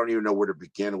you what, I don't even know where to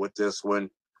begin with this one.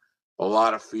 A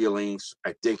lot of feelings.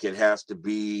 I think it has to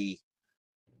be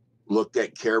looked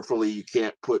at carefully. You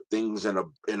can't put things in a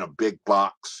big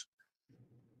box.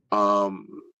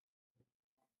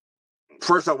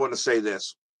 First, I want to say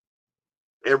this.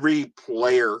 Every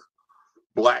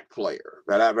black player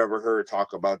that I've ever heard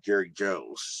talk about Jerry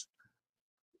Jones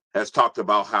has talked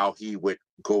about how he would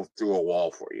go through a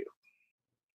wall for you.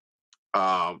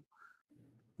 I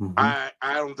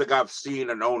don't think I've seen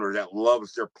an owner that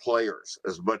loves their players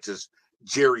as much as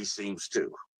Jerry seems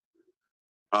to.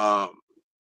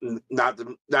 Not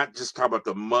just talk about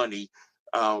the money,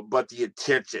 but the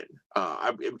attention.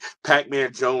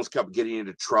 Pac-Man Jones kept getting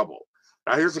into trouble.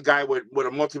 Now here's a guy with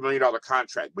a multi-million-dollar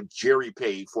contract, but Jerry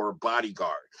paid for a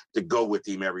bodyguard to go with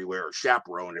him everywhere, a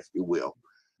chaperone, if you will.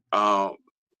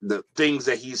 The things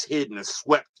that he's hidden and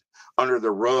swept under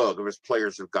the rug of his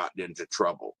players have gotten into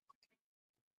trouble.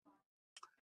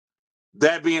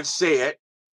 That being said,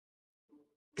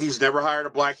 he's never hired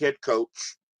a black head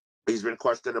coach. He's been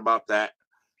questioned about that.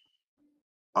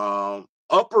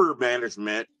 Upper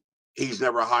management, he's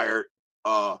never hired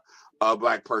a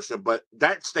black person, but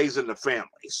that stays in the family.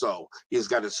 So he's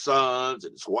got his sons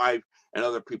and his wife and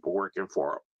other people working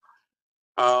for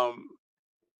him.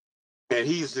 And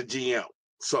he's the GM.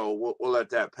 So we'll let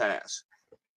that pass.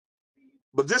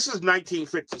 But this is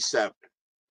 1957.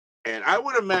 And I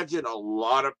would imagine a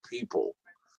lot of people,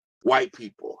 white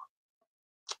people,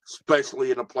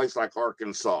 especially in a place like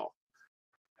Arkansas,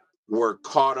 were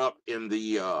caught up in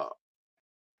the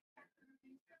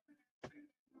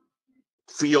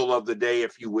feel of the day,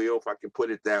 if you will, if I can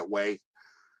put it that way,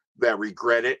 that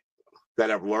regret it, that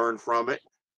have learned from it.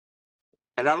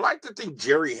 and I like to think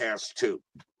Jerry has too.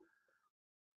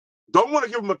 Don't want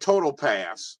to give him a total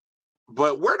pass,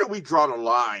 but where do we draw the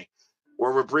line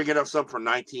where we're bringing up something from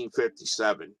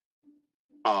 1957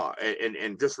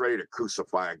 and just ready to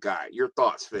crucify a guy? Your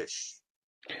thoughts, Fish?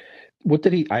 What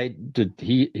did he? I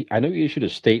know he issued a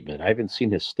statement. I haven't seen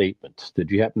his statement.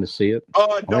 Did you happen to see it? No,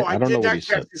 I don't did know what not he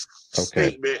said. catch his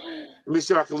statement. Let me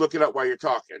see if I can look it up while you're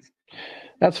talking.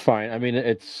 That's fine. I mean,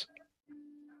 it's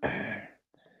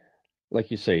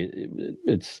like you say,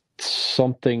 it's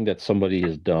something that somebody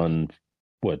has done,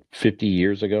 50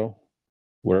 years ago?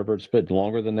 Wherever it's been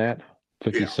longer than that?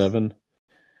 57?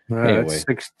 Yeah. Anyway.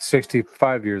 That's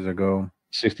 65 years ago.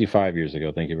 65 years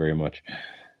ago. Thank you very much.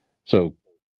 So,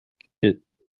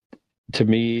 to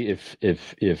me, if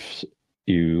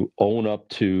you own up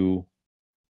to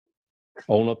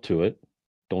it,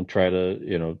 don't try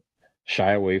to,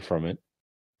 shy away from it.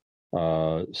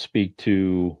 Speak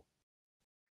to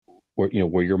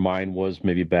where your mind was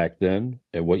maybe back then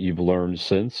and what you've learned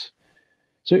since.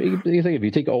 So you think if you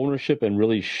take ownership and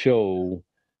really show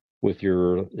with like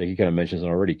you kind of mentioned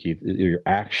already, Keith, your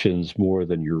actions more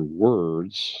than your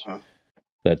words.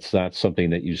 That's not something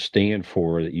that you stand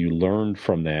for, that you learned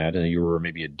from that, and you were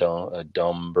maybe a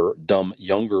dumb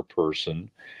younger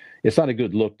person. It's not a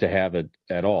good look to have it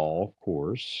at all, of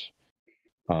course.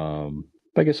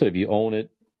 Like I said, if you own it,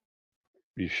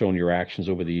 you've shown your actions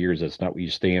over the years, that's not what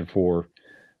you stand for,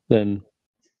 then,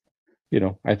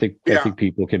 I think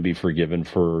people can be forgiven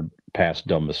for past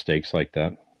dumb mistakes like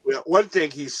that. Well, one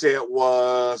thing he said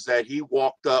was that he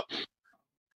walked up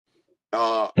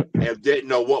and didn't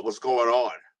know what was going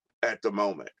on at the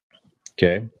moment.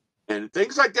 Okay. And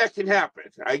things like that can happen.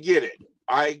 I get it.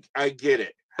 I get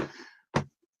it.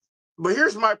 But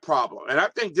here's my problem, and I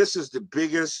think this is the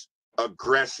biggest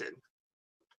aggression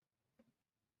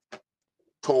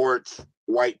towards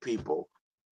white people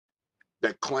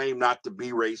that claim not to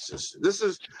be racist. This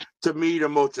is, to me, the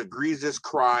most egregious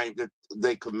crime that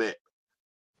they commit.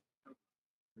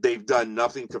 They've done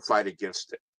nothing to fight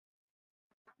against it.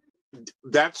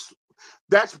 That's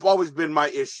always been my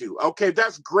issue. Okay,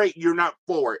 that's great. You're not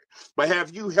for it, but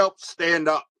have you helped stand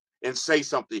up and say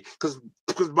something? Because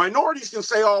minorities can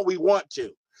say all we want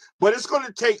to, but it's going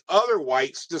to take other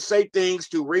whites to say things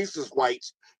to racist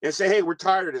whites and say, "Hey, we're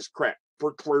tired of this crap."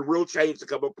 For real change to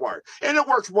come apart, and it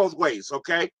works both ways.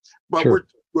 Okay, but sure.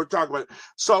 we're talking about it.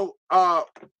 So I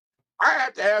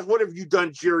have to ask, what have you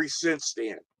done, Jerry, since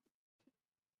then?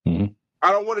 Mm-hmm.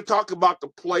 I don't want to talk about the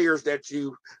players that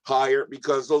you hired,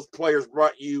 because those players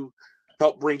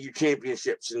helped bring you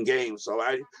championships and games. So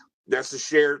that's a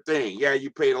shared thing. Yeah, you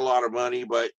paid a lot of money,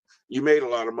 but you made a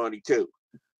lot of money too.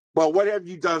 But what have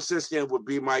you done since then would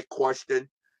be my question.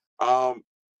 I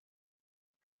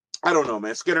don't know,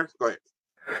 man. Skinner, go ahead.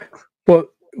 Well,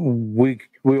 we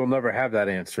will never have that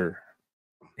answer.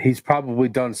 He's probably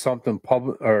done something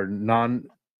public or not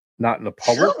in the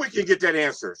public. Sure, we can get that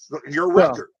answer. Your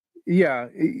record. Yeah.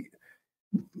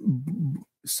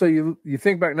 So you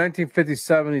think back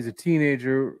 1957, he's a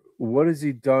teenager. What has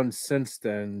he done since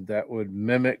then that would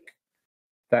mimic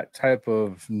that type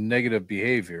of negative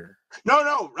behavior?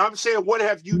 No. I'm saying, what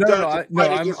have you done to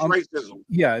fight against racism?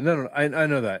 Yeah, no. I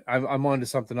know that. I'm on to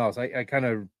something else. I kind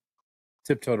of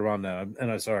tiptoed around that,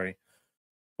 and I'm sorry.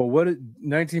 But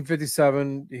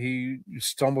 1957, he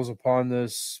stumbles upon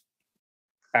this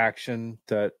action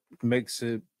that makes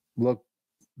it look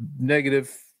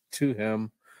negative to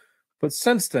him. But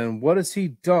since then, what has he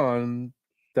done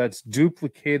that's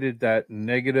duplicated that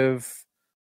negative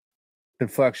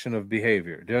inflection of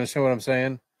behavior? Do you understand what I'm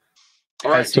saying? All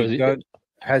right.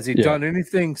 Has he done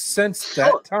anything since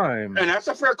that time? And that's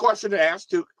a fair question to ask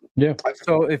too. Yeah.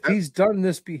 So if he's done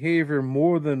this behavior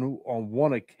more than on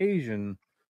one occasion,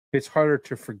 it's harder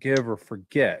to forgive or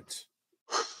forget.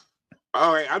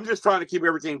 All right. I'm just trying to keep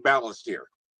everything balanced here.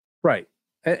 Right.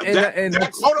 Hold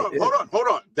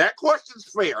on. That question's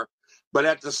fair, but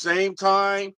at the same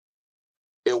time,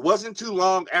 it wasn't too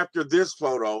long after this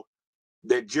photo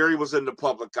that Jerry was in the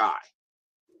public eye.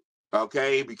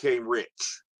 Okay, he became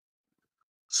rich.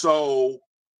 So,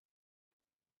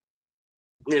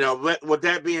 with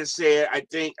that being said, I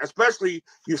think, especially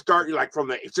you start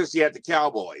since you had the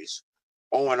Cowboys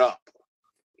on up,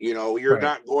 you're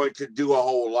not going to do a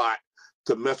whole lot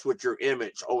to mess with your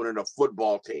image owning a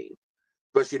football team.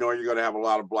 Especially you're going to have a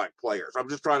lot of black players. I'm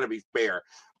just trying to be fair.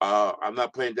 I'm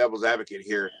not playing devil's advocate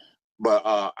here, but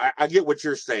I get what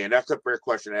you're saying. That's a fair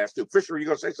question to ask too. Fisher, are you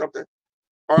going to say something?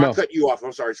 Or no. I cut you off.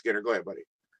 I'm sorry, Skinner. Go ahead, buddy.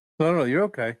 No, you're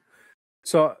okay.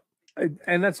 So,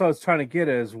 and that's what I was trying to get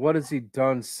at, is what has he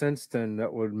done since then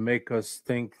that would make us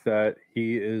think that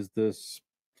he is this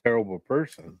terrible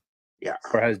person? Yeah.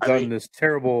 or has done this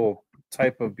terrible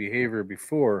type of behavior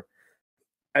before.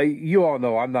 You all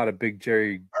know I'm not a big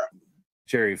Jerry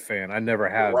fan. I never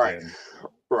have been.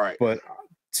 Right. But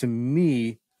to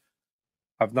me,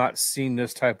 I've not seen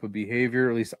this type of behavior.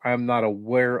 At least I'm not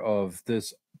aware of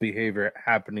this behavior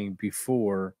happening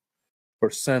before or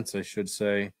since, I should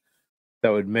say, that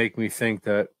would make me think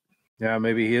that, yeah,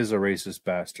 maybe he is a racist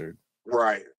bastard.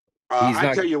 Right. He's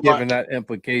not tell you given what, that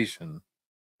implication.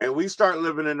 And we start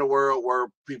living in a world where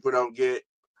people don't get,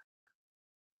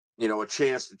 a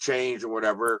chance to change or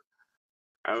whatever.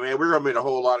 I mean, we're going to be in a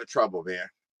whole lot of trouble, man.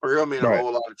 We're going to be in a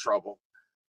whole lot of trouble.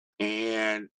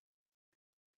 And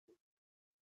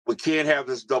we can't have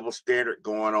this double standard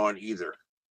going on either.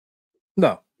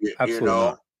 No, absolutely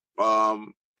not.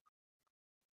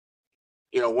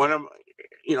 One of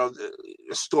the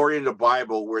story in the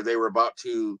Bible where they were about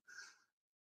to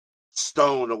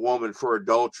stone a woman for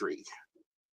adultery.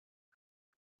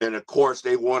 And of course,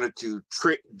 they wanted to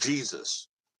trick Jesus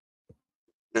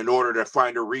in order to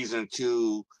find a reason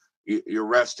to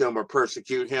arrest him or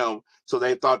persecute him. So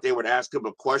they thought they would ask him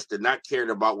a question, not caring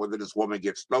about whether this woman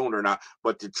gets stoned or not,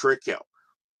 but to trick him.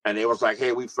 And it was like,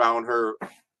 hey, we found her,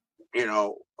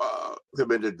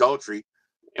 committed adultery,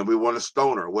 and we want to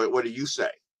stone her. What do you say?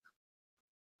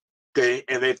 Okay,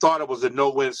 and they thought it was a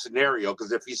no-win scenario,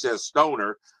 because if he says stone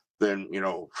her, then,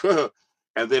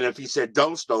 and then if he said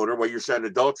don't stone her, well, you're saying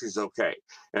adultery is okay.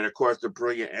 And of course, the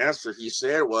brilliant answer he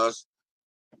said was,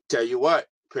 tell you what,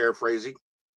 paraphrasing,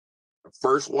 the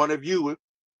first one of you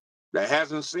that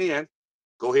hasn't sinned,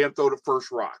 go ahead and throw the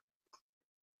first rock.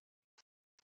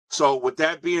 So with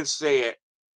that being said,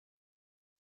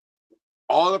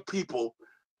 all the people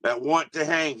that want to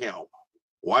hang him,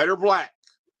 white or black,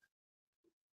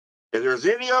 if there's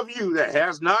any of you that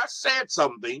has not said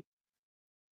something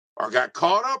or got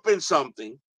caught up in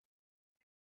something,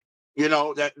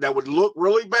 that would look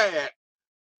really bad,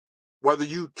 whether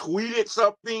you tweeted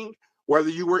something, whether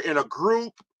you were in a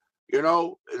group,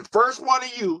 the first one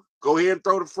of you, go ahead and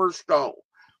throw the first stone.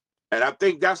 And I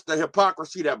think that's the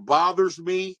hypocrisy that bothers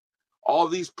me. All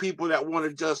these people that want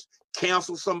to just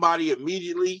cancel somebody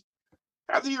immediately,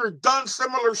 have either done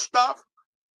similar stuff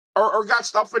or got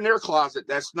stuff in their closet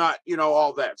that's not,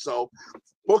 all that. So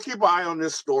we'll keep an eye on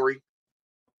this story.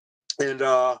 And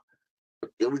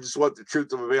we just want the truth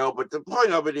to prevail. But the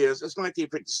point of it is, it's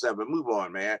 1957. Move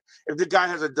on, man. If the guy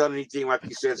hasn't done anything, like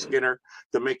you said, Skinner,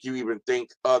 to make you even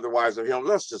think otherwise of him,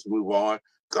 let's just move on.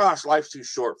 Gosh, life's too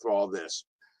short for all this.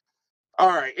 All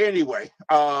right. Anyway,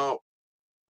 I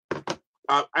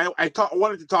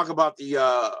wanted to talk about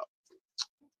the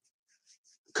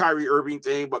Kyrie Irving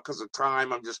thing, but because of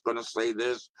time, I'm just going to say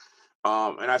this.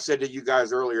 And I said to you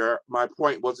guys earlier, my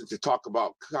point wasn't to talk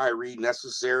about Kyrie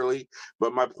necessarily,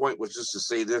 but my point was just to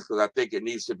say this because I think it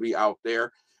needs to be out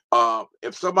there.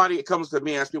 If somebody comes to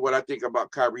me and asks me what I think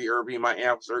about Kyrie Irving, my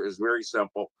answer is very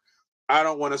simple. I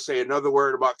don't want to say another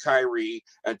word about Kyrie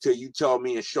until you tell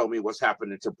me and show me what's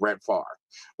happening to Brett Favre.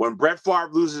 When Brett Favre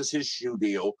loses his shoe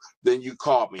deal, then you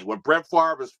call me. When Brett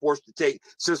Favre is forced to take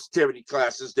sensitivity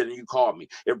classes, then you call me.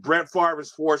 If Brett Favre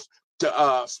is forced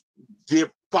to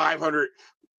give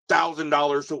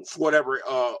 $500,000 to whatever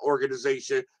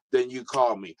organization, then you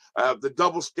call me. The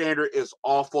double standard is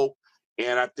awful,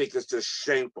 and I think it's just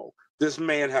shameful. This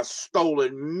man has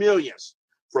stolen millions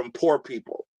from poor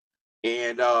people.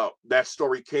 And that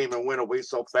story came and went away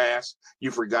so fast, you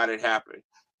forgot it happened.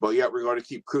 But yet we're going to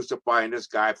keep crucifying this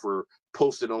guy for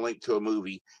posting a link to a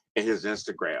movie in his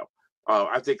Instagram.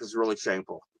 I think it's really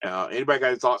shameful. Anybody got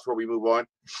any thoughts before we move on?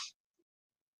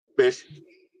 Fish?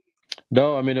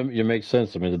 No, I mean, it makes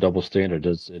sense. I mean, the double standard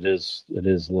is a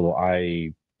little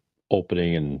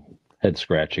eye-opening and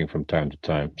head-scratching from time to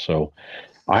time. So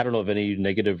I don't know of any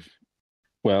negative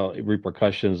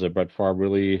repercussions that Brett Favre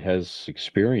really has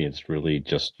experienced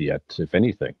just yet, if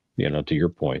anything, to your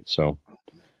point. So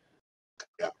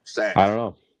yeah, sad. I don't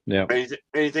know. Yeah.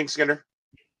 Anything, Skinner?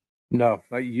 No,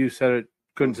 like you said it.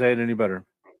 Couldn't say it any better.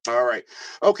 All right.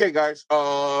 Okay, guys.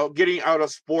 Getting out of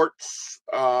sports,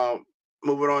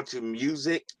 moving on to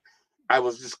music. I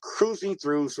was just cruising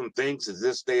through some things to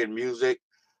this day in music.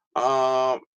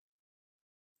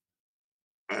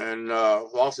 And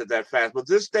lost it that fast. But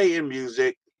this day in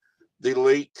music, the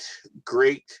late,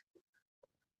 great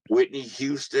Whitney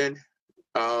Houston,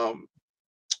 in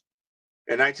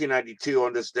 1992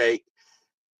 on this date,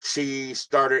 she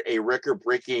started a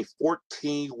record-breaking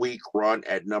 14-week run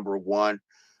at #1 on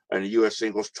the U.S.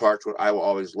 singles charts with "I Will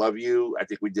Always Love You." I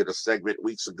think we did a segment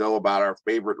weeks ago about our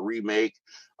favorite remake.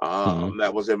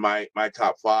 That was in my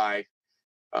top 5,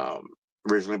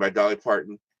 originally by Dolly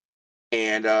Parton.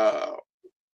 And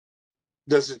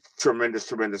This is tremendous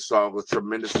song with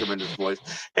tremendous voice.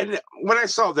 And when I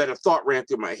saw that, a thought ran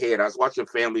through my head. I was watching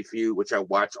Family Feud, which I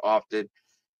watch often,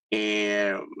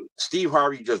 and Steve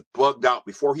Harvey just bugged out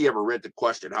before he ever read the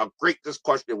question how great this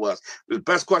question was. It was the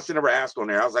best question ever asked on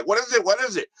there. I was like, what is it? What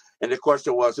is it? And the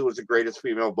question was, who was the greatest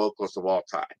female vocalist of all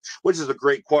time? Which is a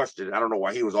great question. I don't know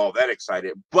why he was all that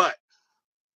excited. But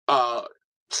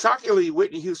shockingly,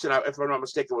 Whitney Houston, if I'm not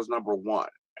mistaken, was number one,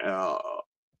 to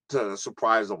the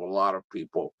surprise of a lot of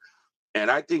people. And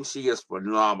I think she is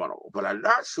phenomenal. But I'm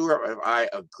not sure if I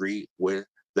agree with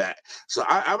that. So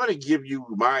I'm going to give you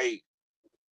my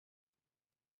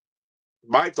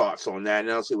thoughts on that,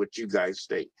 and I'll see what you guys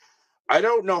think. I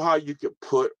don't know how you could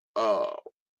put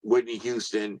Whitney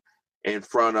Houston in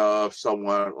front of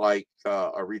someone like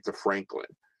Aretha Franklin.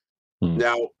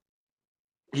 Now,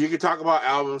 you can talk about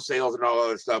album sales and all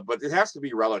other stuff, but it has to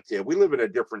be relative. We live in a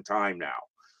different time now,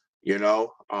 you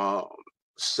know.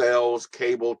 Sales,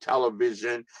 cable,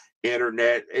 television,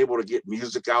 internet, able to get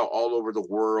music out all over the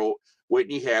world.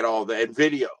 Whitney had all that, and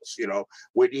videos, you know.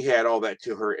 Whitney had all that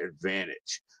to her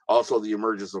advantage. Also, the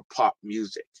emergence of pop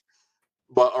music.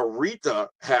 But Aretha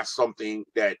has something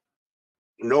that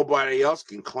nobody else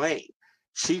can claim.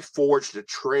 She forged a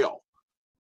trail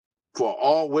for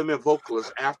all women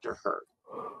vocalists after her.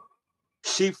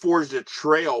 She forged a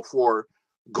trail for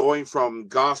going from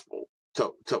gospel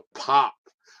to pop,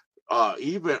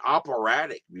 even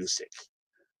operatic music.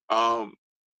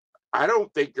 I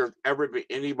don't think there's ever been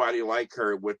anybody like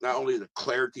her with not only the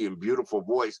clarity and beautiful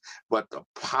voice, but the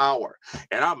power.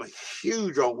 And I'm a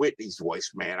huge on Whitney's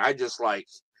voice, man. I just like,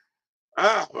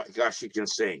 oh my gosh, she can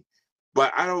sing.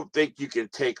 But I don't think you can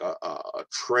take a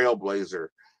trailblazer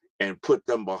and put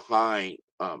them behind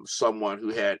someone who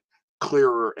had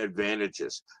clearer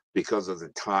advantages because of the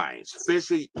times.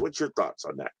 Fishy, what's your thoughts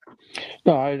on that?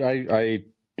 No,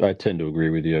 I tend to agree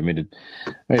with you. I mean,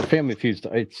 Family Feud,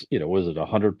 it's, you know, was it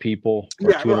 100 people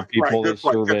or 200 people they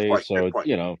survey? So,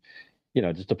 you know,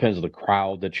 it just depends on the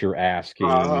crowd that you're asking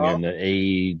and the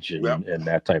age and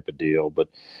that type of deal. But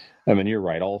I mean, you're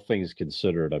right. All things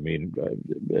considered, I mean,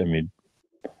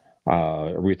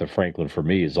 Aretha Franklin for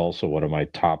me is also one of my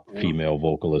top female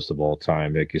vocalists of all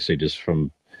time. Like you say, just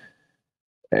from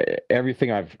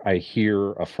everything I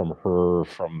hear from her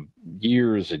from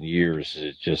years and years,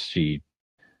 it's just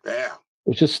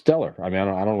it's just stellar. I mean, I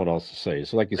don't know what else to say.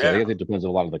 So, like you said, I think it depends on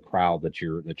a lot of the crowd that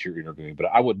you're interviewing. But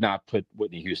I would not put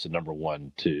Whitney Houston number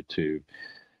one to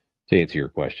answer your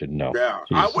question. No. Yeah,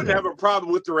 I wouldn't have a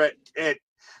problem with her at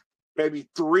maybe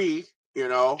 3. You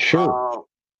know, sure.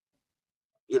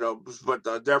 You know, but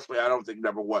definitely, I don't think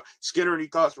number one. Skinner, any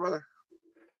thoughts, brother?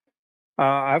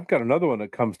 I've got another one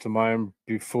that comes to mind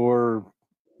maybe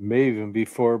even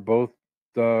before both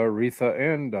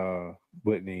Aretha and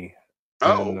Whitney.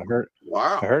 Oh, and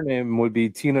wow. Her name would be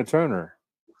Tina Turner.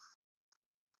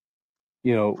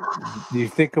 You know, you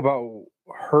think about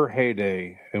her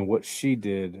heyday and what she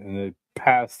did and the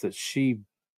path that she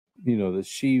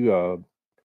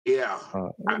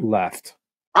left.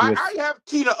 I have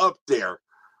Tina up there.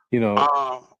 You know,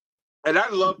 and I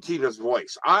love Tina's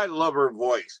voice. I love her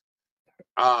voice.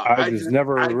 I was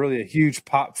never really a huge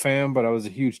pop fan, but I was a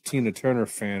huge Tina Turner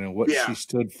fan and what she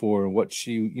stood for and what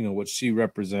she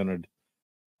represented.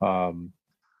 And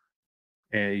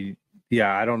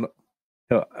I don't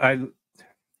know.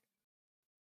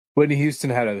 Whitney Houston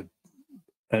had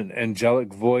an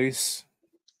angelic voice,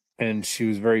 and she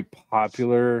was very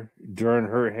popular during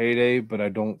her heyday, but I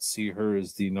don't see her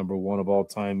as the number one of all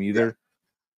time either.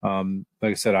 Like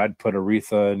I said, I'd put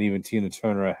Aretha and even Tina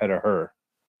Turner ahead of her.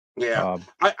 Yeah,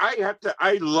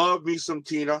 I love me some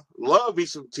Tina. Love me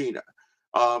some Tina.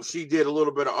 She did a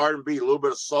little bit of R&B, a little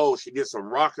bit of soul. She did some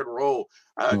rock and roll.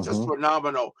 Just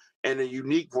phenomenal, and a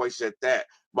unique voice at that.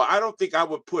 But I don't think I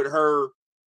would put her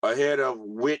ahead of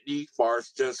Whitney.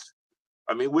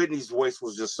 Whitney's voice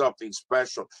was just something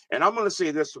special. And I'm going to say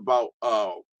this about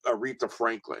Aretha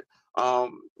Franklin.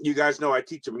 You guys know I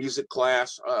teach a music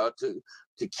class to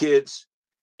kids,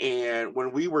 and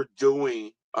when we were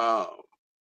doing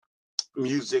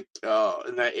music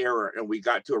in that era, and we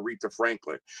got to Aretha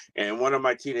Franklin, and one of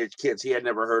my teenage kids, he had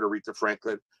never heard Aretha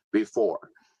Franklin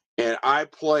before, and I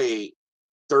played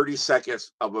 30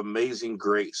 seconds of Amazing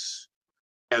Grace,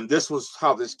 and this was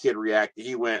how this kid reacted.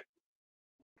 He went,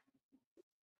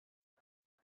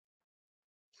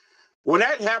 when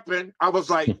that happened, I was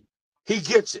like, he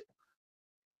gets it.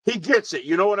 He gets it.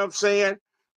 You know what I'm saying?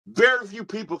 Very few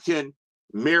people can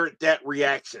merit that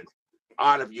reaction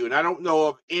out of you, and I don't know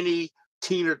of any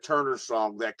Tina Turner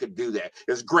song that could do that,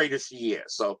 as great as she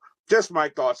is. So just my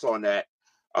thoughts on that.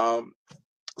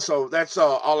 So that's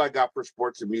all I got for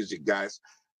sports and music, guys.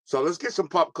 So let's get some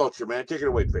pop culture, man. Take it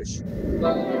away, Fish.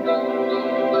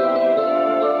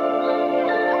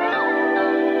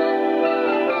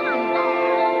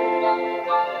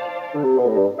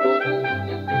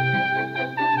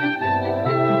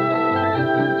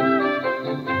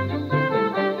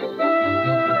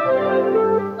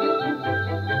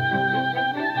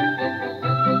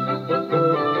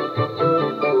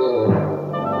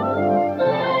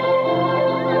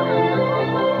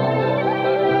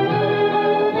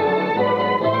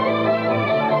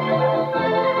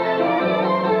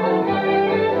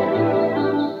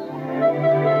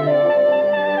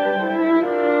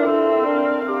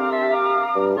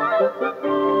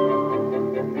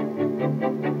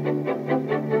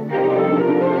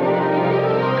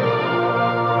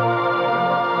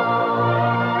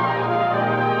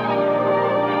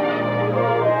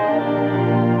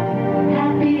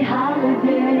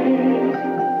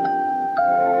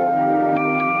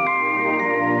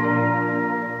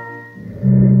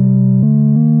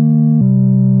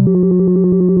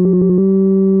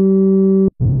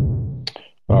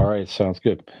 Sounds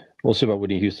good. We'll see about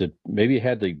Whitney Houston. Maybe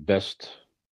had the best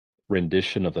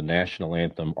rendition of the national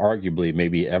anthem, arguably,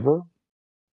 maybe ever.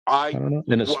 I don't know.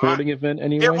 In a sporting event,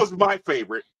 anyway. It was my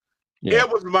favorite. Yeah. It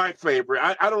was my favorite.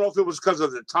 I don't know if it was because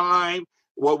of the time,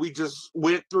 what we just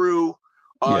went through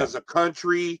as a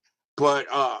country, but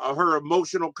her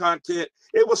emotional content,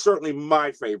 it was certainly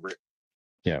my favorite.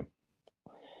 Yeah.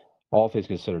 All things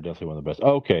considered, definitely one of the best.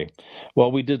 Okay,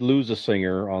 well, we did lose a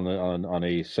singer on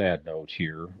a sad note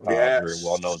here. Yes. Very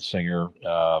well-known singer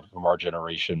from our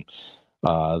generation.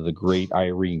 The great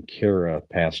Irene Cara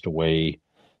passed away,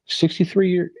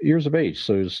 63 years of age,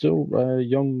 so still a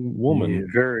young woman. Yeah,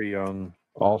 very young.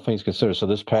 All things considered. So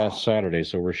this past Saturday,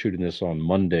 so we're shooting this on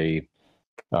Monday,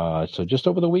 so just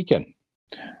over the weekend.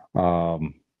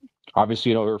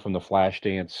 Obviously, you know her from the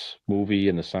Flashdance movie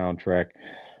and the soundtrack.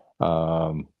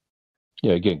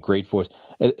 Yeah, again, great voice.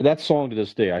 That song to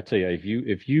this day, I tell you,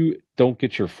 if you don't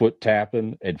get your foot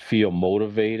tapping and feel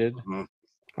motivated,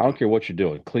 I don't care what you're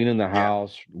doing, cleaning the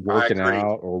house, working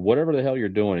out, or whatever the hell you're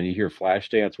doing, and you hear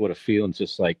Flashdance, what a feeling! It's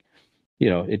just like, you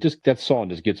know, that song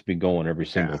just gets me going every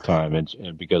single time,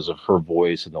 and because of her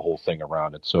voice and the whole thing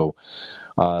around it. So,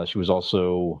 she was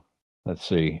also, let's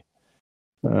see,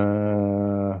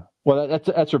 well,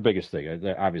 that's her biggest thing.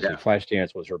 Obviously,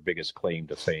 Flashdance was her biggest claim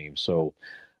to fame. So.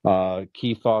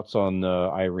 Key thoughts on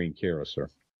Irene Cara, sir?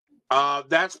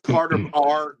 That's part of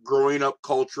our growing up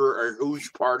culture, a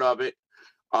huge part of it.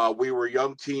 We were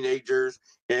young teenagers,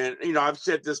 and you know, I've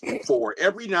said this before.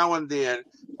 Every now and then,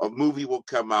 a movie will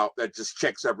come out that just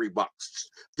checks every box,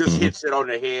 just hits it on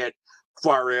the head.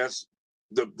 Far as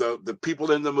the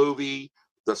people in the movie,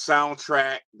 the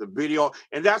soundtrack, the video,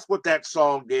 and that's what that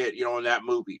song did. You know, in that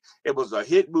movie, it was a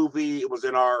hit movie. It was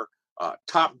in our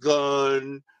Top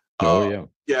Gun.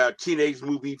 Teenage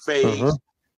movie phase.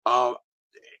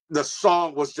 The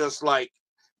song was just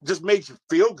made you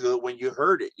feel good when you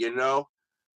heard it, you know?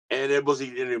 And it was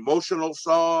an emotional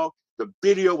song. The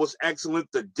video was excellent.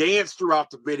 The dance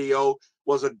throughout the video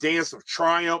was a dance of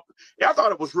triumph. I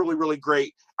thought it was really, really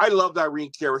great. I loved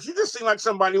Irene Cara. She just seemed like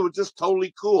somebody who was just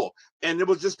totally cool. And it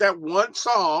was just that one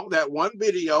song, that one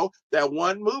video, that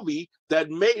one movie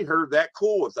that made her that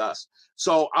cool with us.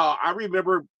 So I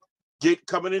remember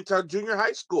coming into junior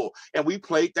high school, and we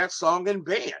played that song in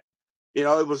band. You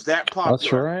know, it was that popular.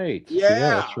 That's right.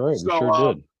 Yeah, that's right. We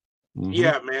sure did.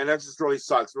 Yeah, man, that just really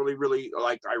sucks. Really, really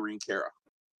liked Irene Cara.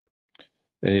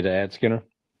 Any to add, Skinner?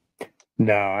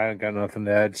 No, I ain't got nothing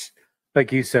to add.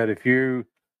 Like you said, if you're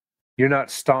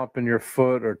not stomping your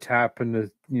foot or tapping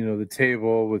the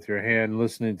table with your hand,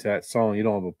 listening to that song, you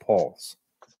don't have a pulse.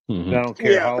 I don't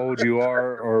care how old you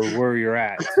are or where you're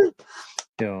at.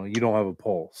 You know, you don't have a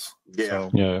pulse.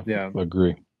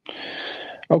 Agree.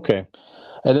 Okay.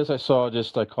 And as I saw,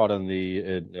 I caught on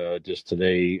just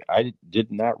today, I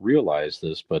did not realize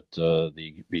this, but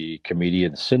the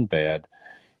comedian Sindbad,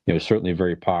 certainly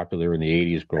very popular in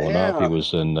the 80s growing up. He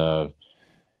was in,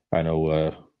 I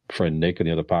know friend Nick on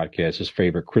the other podcast, his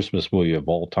favorite Christmas movie of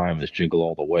all time is Jingle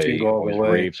All the Way. He always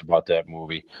raves about that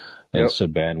movie. And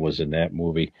Sindbad was in that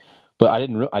movie. But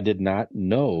I did not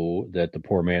know that the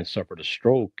poor man suffered a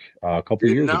stroke a couple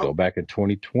of years ago, back in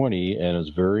 2020, and it was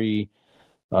very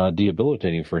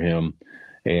debilitating for him.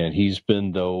 And he's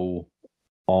been, though,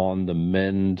 on the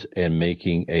mend and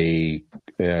making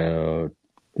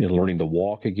learning to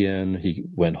walk again. He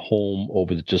went home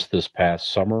over just this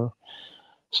past summer.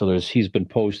 So he's been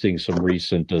posting some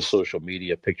recent social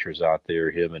media pictures out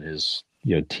there, him and his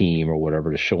team or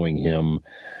whatever, showing him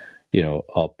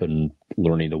up and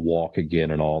learning to walk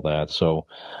again and all that. So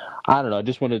I don't know. I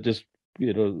just want to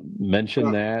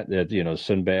mention that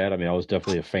Sindbad. I mean, I was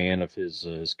definitely a fan of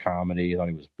his comedy. I thought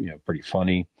he was pretty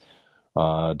funny.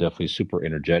 Definitely super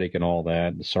energetic and all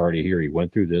that. Sorry to hear he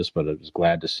went through this, but I was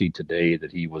glad to see today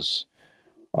that he was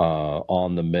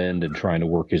on the mend and trying to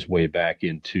work his way back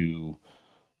into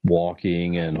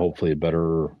walking and hopefully a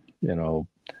better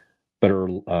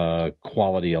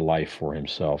quality of life for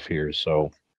himself here.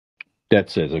 So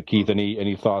that's it. So Keith,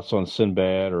 any thoughts on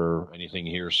Sindbad or anything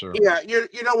here, sir? Yeah,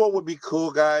 you know what would be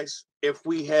cool, guys? If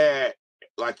we had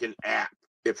like an app,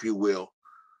 if you will,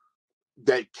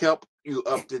 that kept you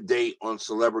up to date on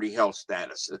celebrity health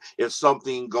status. If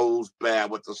something goes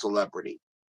bad with the celebrity,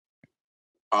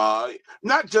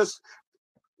 not just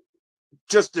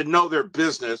to know their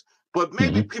business, but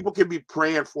maybe people can be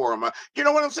praying for them. You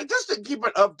know what I'm saying? Just to keep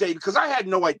it updated, because I had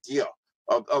no idea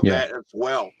of that as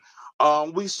well.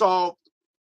 We saw,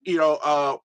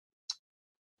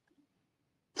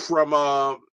 from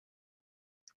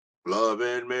Love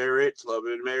and Marriage,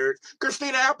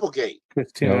 Christina Applegate.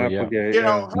 Applegate.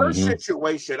 Her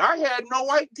situation, I had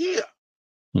no idea.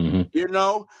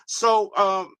 So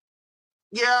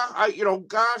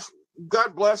gosh,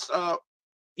 God bless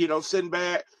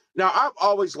Sindbad. Now, I've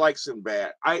always liked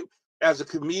Sindbad. As a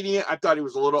comedian, I thought he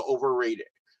was a little overrated.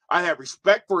 I have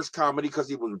respect for his comedy because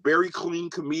he was a very clean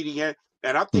comedian,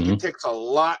 and I think it takes a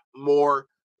lot more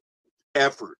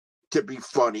effort to be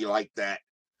funny like that.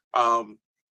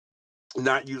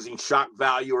 Not using shock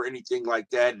value or anything like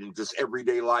that in just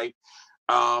everyday life.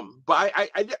 But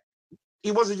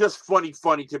he wasn't just funny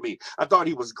to me. I thought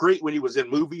he was great when he was in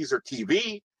movies or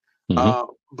TV.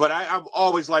 But I've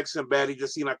always liked Sindbad. He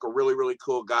just seemed like a really, really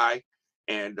cool guy.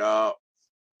 And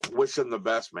wish him the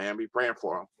best, man. Be praying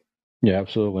for him. Yeah,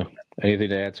 absolutely. Anything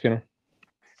to add, Skinner?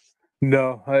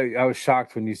 No, I was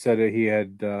shocked when you said that he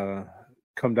had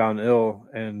come down ill.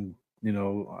 And,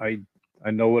 I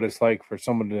know what it's like for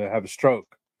someone to have a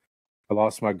stroke. I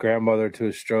lost my grandmother to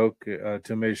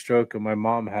a major stroke, and my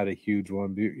mom had a huge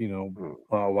one,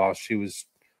 while she was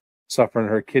suffering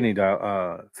her kidney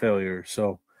failure.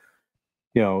 So,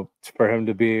 for him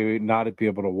to not be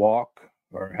able to walk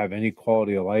or have any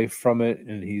quality of life from it,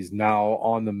 and he's now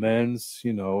on the mends,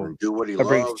 do what he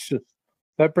loves.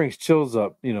 That brings chills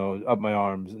up, up my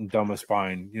arms and down my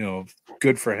spine.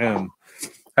 Good for him.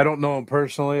 I don't know him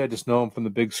personally. I just know him from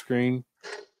the big screen.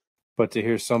 But to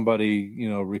hear somebody,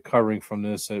 recovering from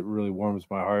this, it really warms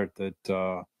my heart that,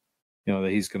 that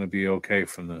he's going to be okay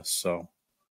from this. So,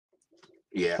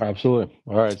 yeah, absolutely.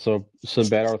 All right. So,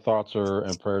 Sindbad, our thoughts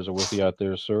and prayers are with you out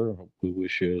there, sir. We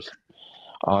wish you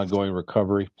ongoing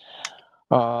recovery.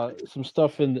 Some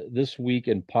stuff in this week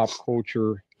in pop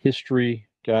culture history,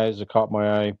 guys, that caught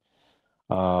my eye.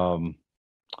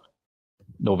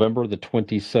 November the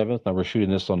 27th. Now we're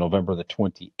shooting this on November the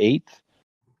 28th.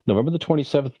 November the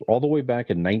 27th, all the way back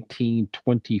in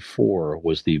 1924,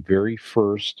 was the very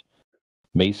first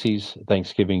Macy's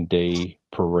Thanksgiving Day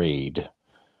Parade.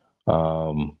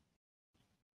 And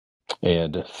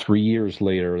 3 years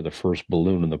later, the first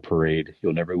balloon in the parade,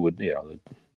 the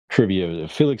trivia,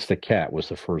 Felix the Cat was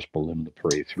the first balloon in the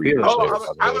parade 3 years later.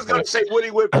 I was going to say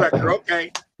Woody Woodpecker.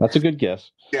 Okay. That's a good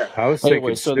guess. Yeah. I was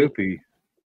thinking Snoopy.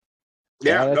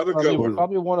 Yeah, another good one.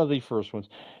 Probably one of the first ones.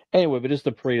 Anyway, but it's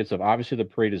the parade itself. Obviously, the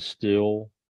parade is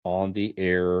still on the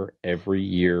air every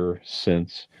year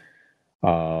since.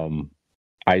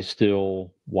 I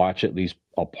still watch at least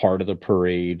a part of the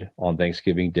parade on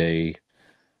Thanksgiving Day.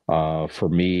 For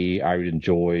me, I would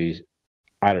enjoy,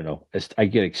 I don't know, I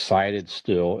get excited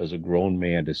still as a grown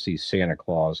man to see Santa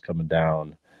Claus coming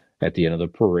down at the end of the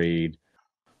parade.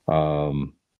 I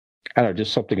don't know,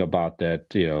 just something about that,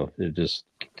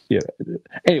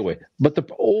 Anyway, but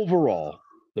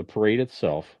the parade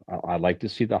itself, I like to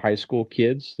see the high school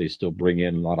kids. They still bring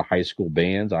in a lot of high school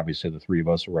bands. Obviously, the three of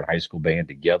us were in high school band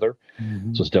together.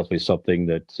 So it's definitely something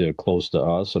that's close to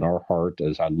us and our heart,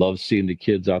 as I love seeing the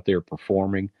kids out there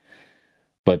performing.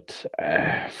 But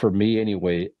for me,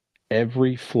 anyway,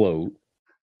 every single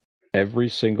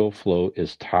float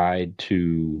is tied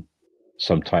to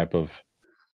some type of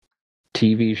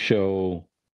TV show,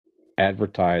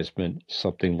 advertisement,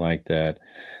 something like that.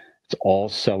 It's all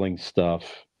selling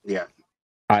stuff. Yeah.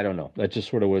 I don't know. That's just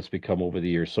sort of what it's become over the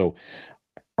years. So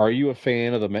are you a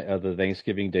fan of the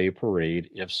Thanksgiving Day Parade?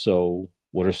 If so,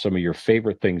 what are some of your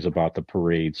favorite things about the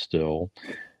parade still?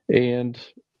 And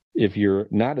if you're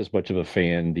not as much of a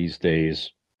fan these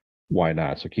days, why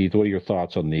not? So Keith, what are your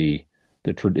thoughts on the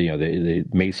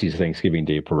Macy's Thanksgiving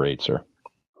Day Parade, sir?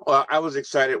 Well, I was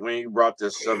excited when you brought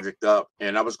this subject up,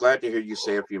 and I was glad to hear you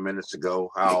say a few minutes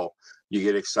ago how you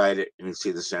get excited and you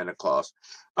see the Santa Claus.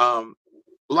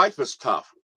 Life is tough.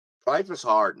 Life is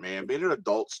hard, man. Being an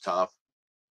adult's tough.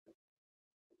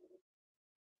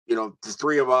 the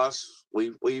three of us,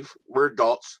 we're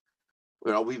adults.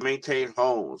 We've maintained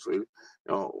homes. We've,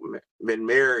 been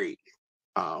married.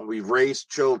 We've raised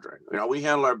children. We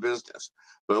handle our business.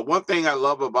 But one thing I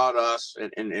love about us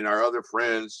and our other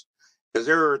friends is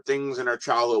there are things in our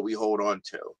childhood we hold on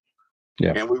to,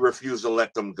 and we refuse to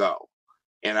let them go.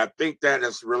 And I think that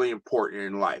is really important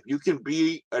in life. You can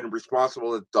be a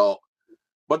responsible adult,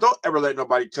 but don't ever let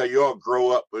nobody tell you, "Oh,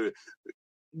 grow up."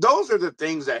 Those are the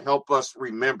things that help us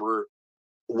remember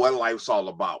what life's all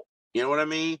about. You know what I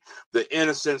mean? The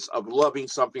innocence of loving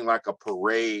something like a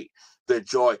parade, the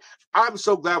joy. I'm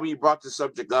so glad when you brought the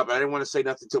subject up. I didn't want to say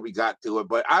nothing until we got to it,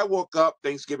 but I woke up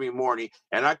Thanksgiving morning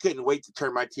and I couldn't wait to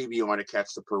turn my TV on to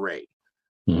catch the parade.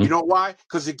 You know why?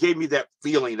 Because it gave me that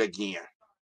feeling again.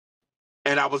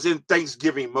 And I was in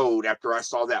Thanksgiving mode after I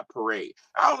saw that parade.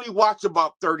 I only watched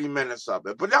about 30 minutes of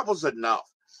it, but that was enough.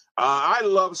 I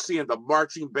love seeing the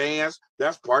marching bands.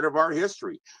 That's part of our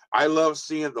history. I love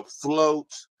seeing the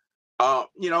floats.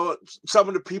 Some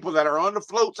of the people that are on the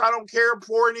floats, I don't care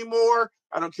for anymore.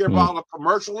 I don't care about all the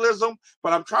commercialism,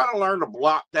 but I'm trying to learn to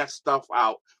block that stuff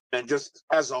out and just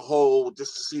as a whole,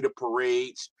 just to see the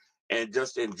parades and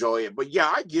just enjoy it. But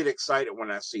yeah, I get excited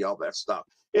when I see all that stuff.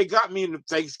 It got me in the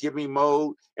Thanksgiving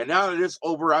mode, and now that it's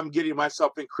over, I'm getting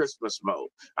myself in Christmas mode.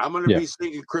 I'm going to be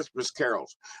singing Christmas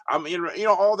carols. I'm in,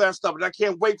 all that stuff, and I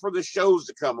can't wait for the shows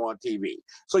to come on TV.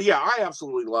 So yeah, I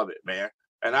absolutely love it, man,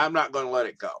 and I'm not going to let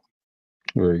it go.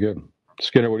 Very good.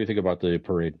 Skinner, what do you think about the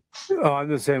parade? Oh, I'm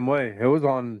the same way. It was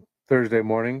on Thursday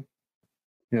morning.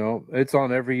 It's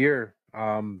on every year.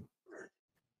 I've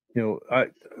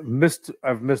missed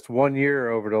 1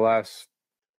 year over the last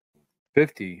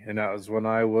 50, and that was when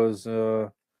I was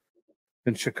in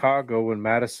Chicago when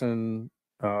Madison,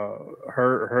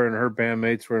 her and her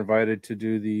bandmates were invited to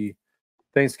do the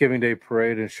Thanksgiving Day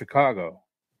parade in Chicago,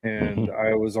 and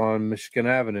I was on Michigan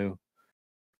Avenue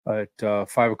at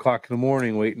 5 o'clock in the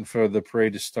morning waiting for the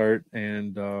parade to start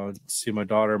and see my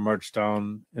daughter march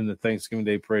down in the Thanksgiving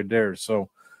Day parade there. So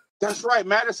that's right.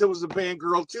 Madison was a band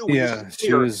girl too.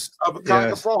 She was of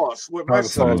Falls with my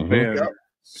son. Band. Yep.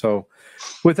 So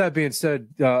with that being said,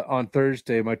 on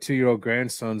Thursday, my 2-year-old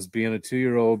grandson's being a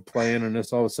 2-year-old playing, and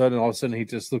all of a sudden he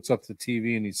just looks up at the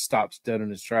TV and he stops dead in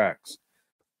his tracks.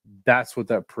 That's what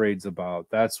that parade's about.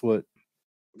 That's what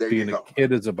being a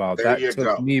kid is about. That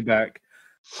took me back.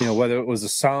 Whether it was the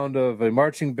sound of a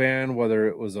marching band, whether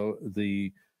it was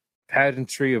the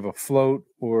pageantry of a float,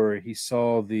 or he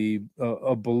saw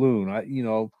a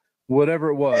balloon. Whatever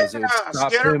it was, it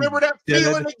stopped him. Remember that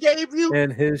feeling it gave you in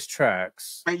his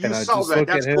tracks. And I just look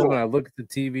at him and I look at the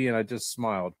TV and I just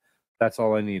smiled. That's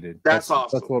all I needed. That's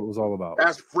awesome. That's what it was all about.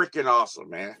 That's freaking awesome,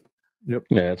 man. Yep.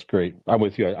 Yeah, that's great. I'm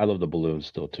with you. I love the balloons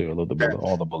still too. I love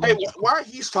all the balloons. Hey, while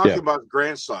he's talking about his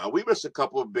grandson, we missed a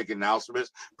couple of big announcements.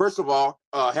 First of all,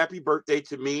 happy birthday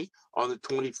to me on the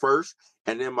 21st.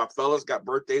 And then my fellas got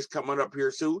birthdays coming up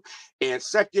here soon. And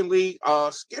secondly,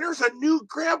 Skinner's a new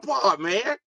grandpa,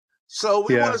 man. So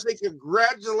we want to say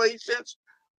congratulations,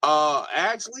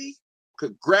 Ashley.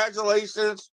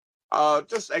 Congratulations.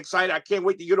 Just excited. I can't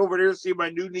wait to get over there and see my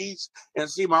new niece and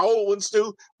see my old ones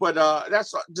too. But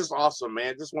that's just awesome,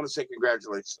 man. Just want to say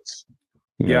congratulations.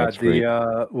 Yeah,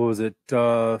 what was it?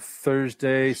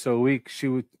 Thursday. So she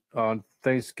was on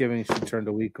Thanksgiving. She turned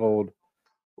a week old.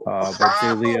 But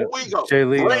Jayleah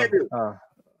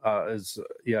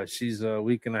she's a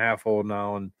week and a half old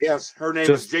now, and yes, her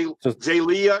name is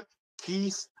Jayleah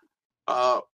Keith.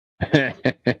 No.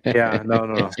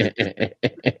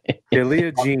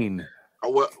 Jayleah Jean.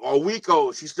 A week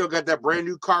old. She still got that brand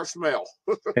new car smell.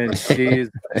 And she's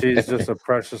just a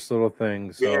precious little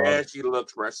thing. So, yeah, she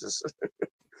looks precious.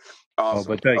 Awesome.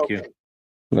 But thank you.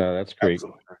 No, that's great.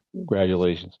 Absolutely.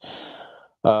 Congratulations.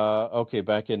 Okay,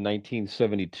 back in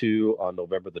 1972 on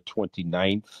November the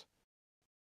 29th,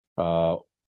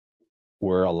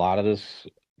 where a lot of this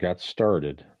got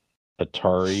started,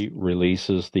 Atari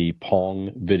releases the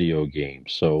Pong video game.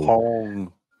 So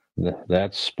Pong.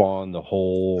 That spawned the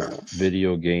whole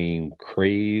video game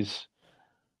craze.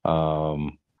 I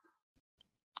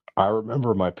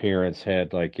remember my parents had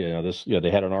they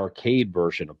had an arcade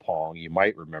version of Pong. You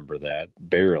might remember that,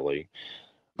 barely.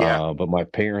 Yeah. But my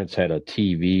parents had a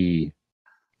TV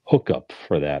hookup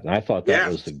for that, and I thought that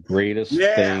was the greatest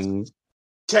thing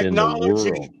in the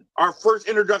world. Our first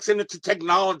introduction into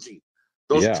technology.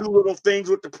 Those two little things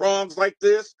with the prongs like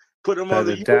this, put them on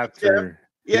the adapter.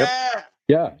 Yeah.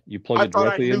 Yeah, you plug it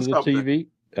directly into the TV.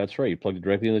 That's right. You plug it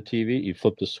directly into the TV. You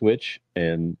flip the switch,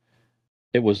 and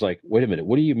it was like, wait a minute.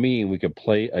 What do you mean we could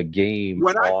play a game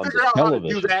when on I figured out television?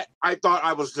 How to do that, I thought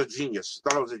I was a genius.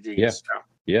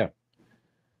 Yeah.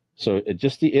 So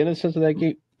just the innocence of that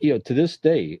game. to this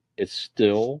day, it's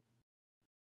still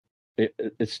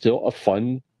a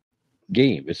fun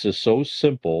game. It's just so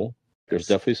simple. There's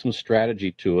definitely some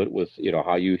strategy to it with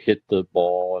how you hit the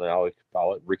ball and how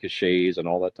it ricochets and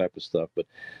all that type of stuff. But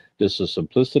just the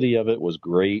simplicity of it was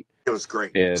great. It was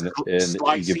great. And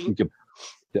slicing.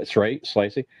 That's right,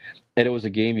 slicing. And it was a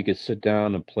game you could sit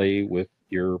down and play with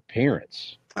your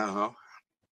parents. Uh-huh.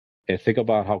 And think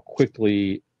about how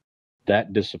quickly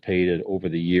that dissipated over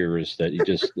the years, that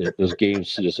those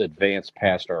games just advanced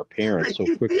past our parents so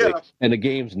quickly. Yeah. And the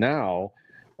games now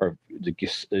are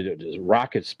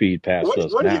rocket speed past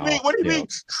us what now. Do you mean? What do you mean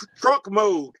truck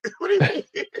mode? What do you mean?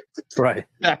 Right.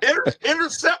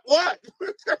 Intercept what?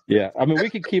 Yeah, I mean, we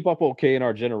can keep up okay in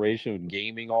our generation with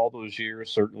gaming all those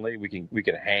years. Certainly, we can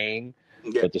hang.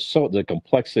 Yeah. But the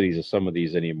complexities of some of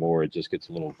these anymore, it just gets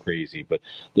a little crazy. But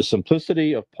the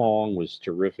simplicity of Pong was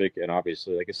terrific, and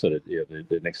obviously, like I said,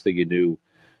 the next thing you knew,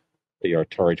 the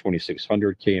Atari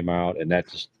 2600 came out, and that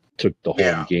just took the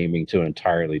home gaming to an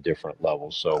entirely different level.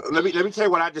 So let me tell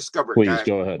you what I discovered. Please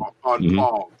go ahead on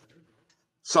Pong.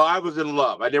 So I was in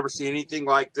love. I never seen anything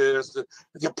like this. I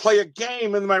could play a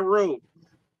game in my room.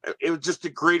 It was just the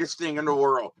greatest thing in the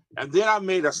world. And then I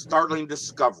made a startling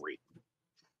discovery.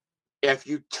 If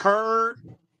you turn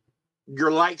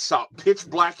your lights out, pitch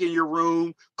black in your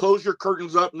room, close your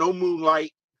curtains up, no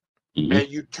moonlight, and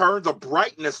you turn the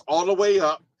brightness all the way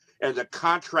up and the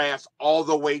contrast all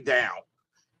the way down,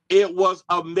 it was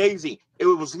amazing. It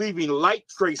was leaving light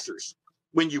tracers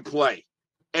when you play.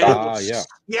 And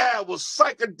it was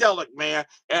psychedelic, man.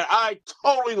 And I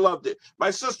totally loved it.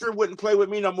 My sister wouldn't play with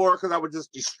me no more because I would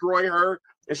just destroy her,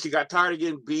 and she got tired of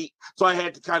getting beat. So I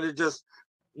had to kind of just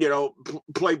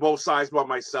play both sides by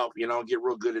myself, and get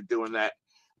real good at doing that.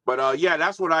 But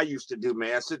that's what I used to do,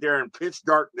 man. Sit there in pitch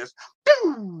darkness.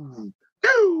 That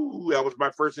was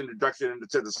my first introduction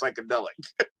into the psychedelic.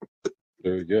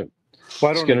 Very good.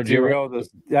 Well, I don't want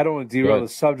to derail the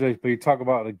subject, but you talk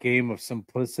about a game of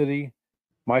simplicity.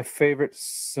 My favorite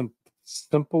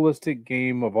simplistic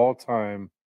game of all time,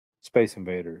 Space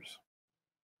Invaders.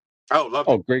 Oh, love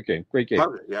it. Oh, great game.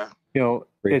 Love it, yeah.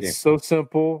 It's so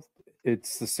simple.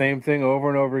 It's the same thing over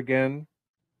and over again.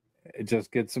 It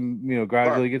just gets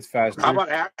gradually gets faster. How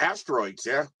about asteroids?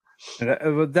 Yeah.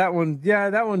 And that one's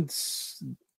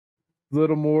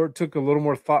took a little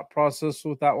more thought process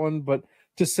with that one, but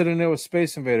just sitting there with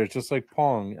Space Invaders, just like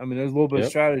Pong. I mean, there's a little bit of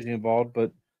strategy involved,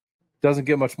 but doesn't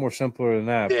get much more simpler than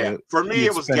that. Yeah. For me,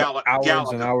 it was hours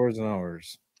and hours and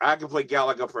hours. I can play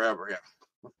Galaga forever. Yeah.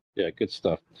 Yeah, good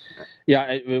stuff.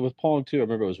 Yeah, with Pong too. I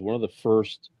remember it was one of the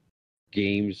first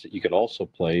games that you could also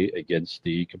play against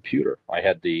the computer. I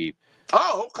had the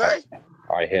I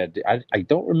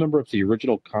don't remember if the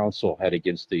original console had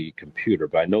against the computer,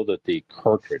 but I know that the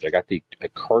cartridge, I got a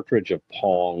cartridge of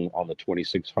Pong on the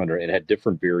 2600, and it had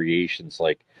different variations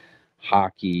like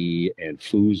hockey and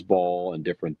foosball and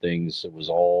different things. It was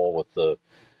all with the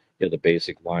the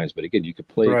basic lines, but again, you could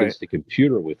play against the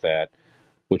computer with that,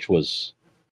 which was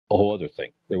a whole other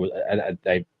thing. There was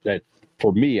that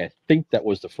for me, I think that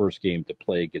was the first game to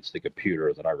play against the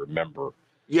computer that I remember.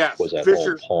 Yes, was that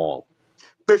old Pong.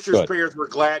 Fisher's parents were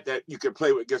glad that you could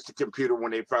play against the computer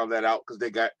when they found that out, because they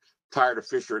got tired of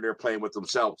Fisher and they're playing with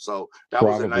themselves. So that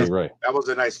was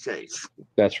a nice change.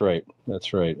 That's right.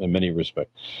 In many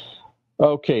respects.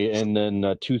 Okay, and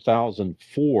then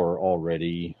 2004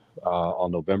 already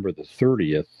on November the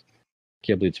 30th.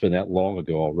 Can't believe it's been that long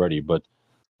ago already, but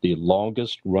the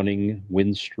longest running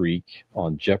win streak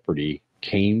on Jeopardy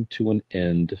came to an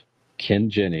end. Ken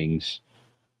Jennings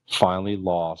finally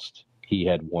lost. He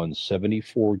had won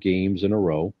 74 games in a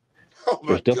row.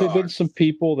 There's definitely been some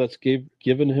people that's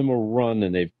given him a run,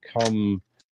 and they've come,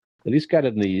 at least got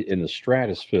in the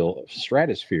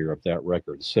stratosphere of that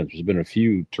record since. There's been a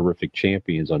few terrific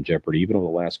champions on Jeopardy, even over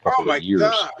the last couple of years.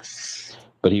 Gosh.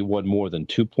 But he won more than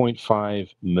 $2.5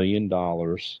 million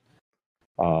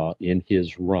in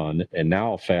his run. And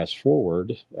now, fast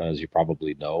forward, as you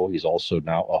probably know, he's also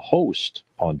now a host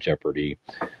on Jeopardy.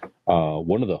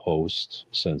 One of the hosts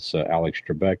since Alex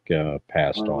Trebek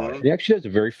passed on. He actually does a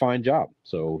very fine job.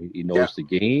 So he knows the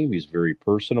game. He's very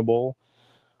personable.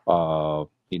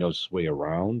 He knows his way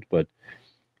around. But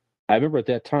I remember at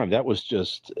that time, that was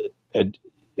just,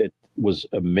 it was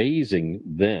amazing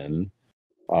then.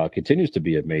 Continues to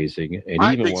be amazing, and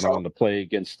he even went on to play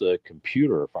against the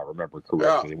computer, if I remember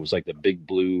correctly. It was like the Big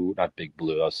Blue, not Big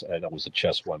Blue, that was the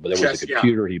chess one, but there was a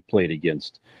computer he played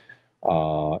against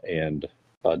and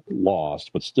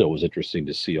lost, but still was interesting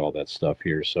to see all that stuff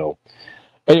here. So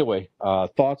Anyway,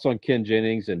 thoughts on Ken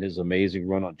Jennings and his amazing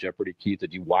run on Jeopardy, Keith?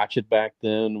 Did you watch it back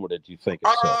then? What did you think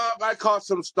itself? I caught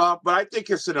some stuff, but I think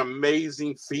it's an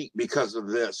amazing feat because of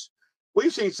this.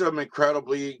 We've seen some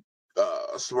incredibly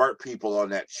smart people on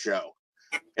that show.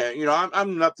 And, you know,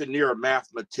 I'm nothing near a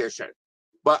mathematician,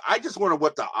 but I just wonder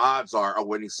what the odds are of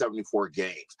winning 74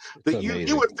 games. But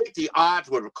you would think the odds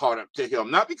would have caught up to him,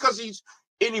 not because he's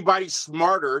anybody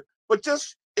smarter, but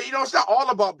just, you know, it's not all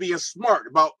about being smart,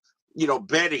 about, you know,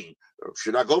 betting.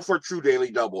 Should I go for a true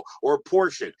daily double or a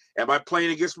portion? Am I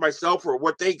playing against myself or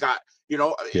what they got? You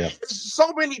know,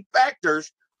 so many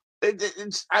factors.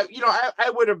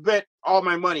 I would have bet all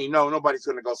my money. No, nobody's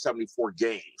going to go 74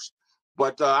 games.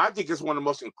 But I think it's one of the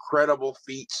most incredible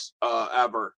feats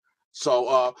ever.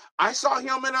 So I saw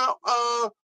him in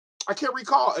I can't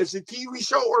recall, it's a TV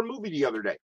show or a movie the other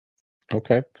day.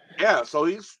 Okay. Yeah, so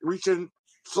he's reaching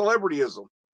celebrityism.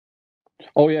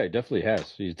 Oh yeah, he definitely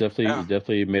has. He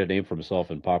definitely made a name for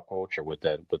himself in pop culture with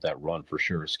that run for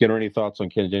sure. Skinner, any thoughts on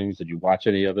Ken Jennings? Did you watch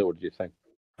any of it? What did you think?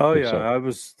 Oh yeah,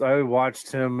 I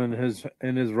watched him in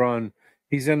his run.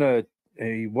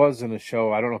 He was in a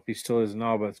show. I don't know if he still is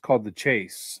now, but it's called The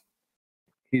Chase.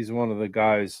 He's one of the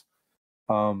guys,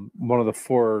 one of the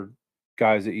 4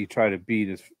 guys that you try to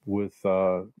beat with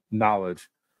knowledge.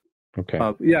 Okay.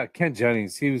 Yeah, Ken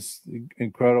Jennings, he was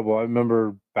incredible. I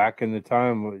remember back in the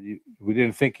time we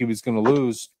didn't think he was going to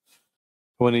lose.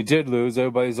 When he did lose,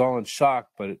 everybody's all in shock.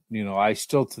 But you know, I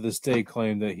still to this day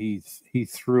claim that he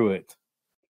threw it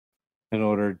in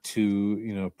order to,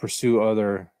 you know, pursue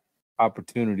other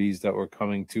opportunities that were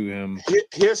coming to him.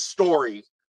 His story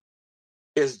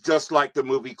is just like the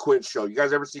movie Quiz Show. You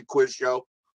guys ever see Quiz Show?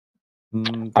 I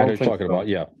know what you're talking about.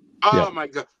 Yeah. Oh my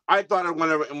God! I thought it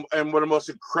one of the most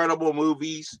incredible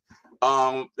movies.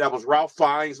 That was Ralph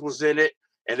Fiennes was in it,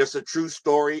 and it's a true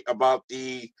story about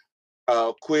the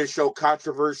Quiz Show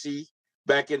controversy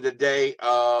back in the day.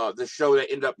 The show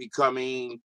that ended up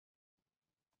becoming,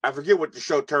 I forget what the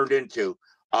show turned into,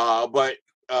 but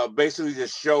basically the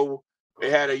show, it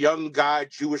had a young guy,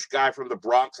 Jewish guy from the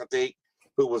Bronx, I think,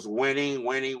 who was winning,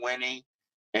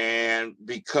 and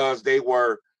because they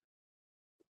were,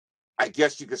 I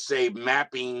guess you could say,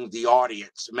 mapping the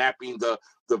audience, mapping the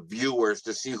viewers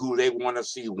to see who they want to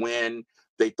see win.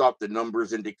 They thought the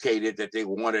numbers indicated that they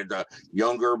wanted a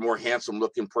younger, more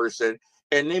handsome-looking person,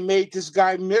 and they made this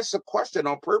guy miss a question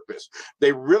on purpose.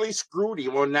 They really screwed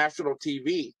him on national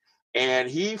TV, and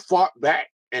he fought back,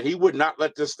 and he would not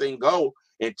let this thing go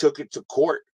and took it to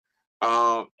court.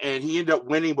 And he ended up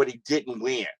winning, but he didn't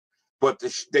win. But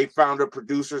they found the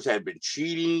producers had been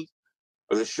cheating.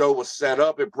 The show was set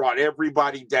up. It brought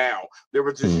everybody down. There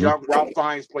was this young Ralph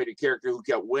Fiennes played a character who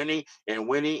kept winning, and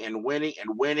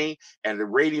the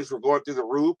ratings were going through the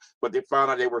roof. But they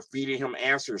found out they were feeding him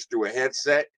answers through a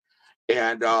headset.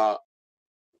 And the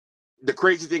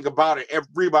crazy thing about it,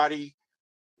 everybody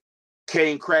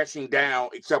came crashing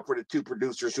down except for the 2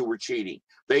 producers who were cheating.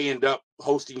 They end up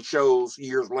hosting shows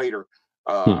years later.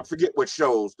 I forget what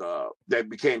shows that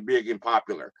became big and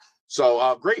popular.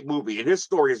 So great movie, and his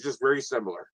story is just very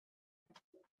similar.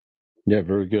 Yeah,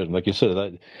 very good. Like you said,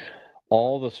 that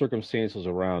all the circumstances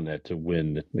around that to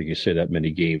win, like you say, that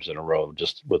many games in a row,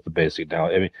 just with the basic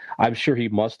knowledge. I mean, I'm sure he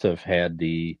must have had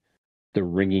the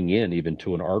ringing in even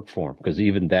to an art form, because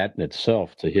even that in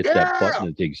itself, to hit that button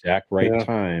at the exact right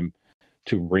time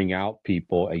to ring out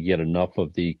people and get enough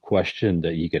of the question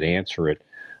that you could answer it.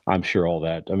 I'm sure all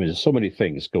that. I mean, there's so many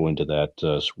things go into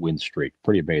that win streak.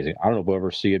 Pretty amazing. I don't know if we'll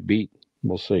ever see it beat.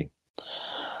 We'll see.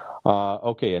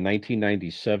 Okay, in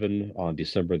 1997, on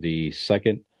December the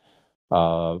 2nd.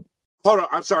 Hold on,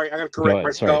 I'm sorry. I got to correct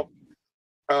myself.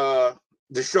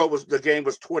 The game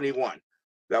was 21.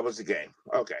 That was the game.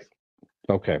 Okay.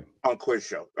 On Quiz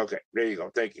Show. Okay, there you go.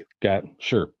 Thank you. Got it.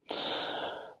 Sure.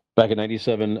 Back in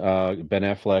 97, Ben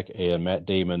Affleck and Matt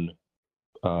Damon,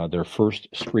 their first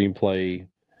screenplay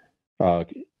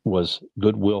was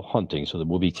Good Will Hunting. So the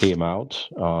movie came out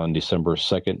on December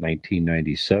 2nd,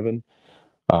 1997.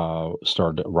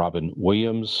 Starred Robin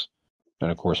Williams, and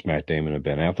of course Matt Damon and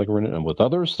Ben Affleck were in it, and with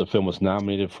others. The film was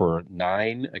nominated for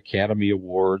 9 Academy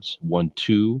Awards, won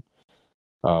 2.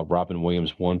 Robin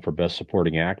Williams won for Best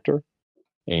Supporting Actor,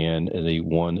 and they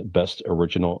won Best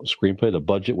Original Screenplay. The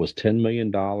budget was $10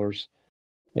 million,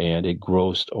 and it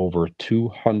grossed over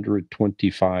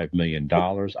 $225 million.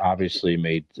 Obviously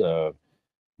made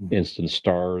instant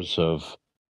stars of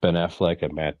Ben Affleck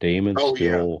and Matt Damon.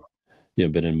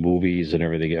 Been in movies and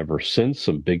everything ever since,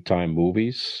 some big-time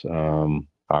movies.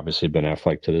 Obviously, Ben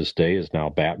Affleck to this day is now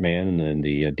Batman in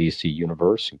the DC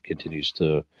universe and continues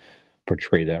to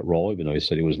portray that role, even though he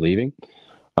said he was leaving.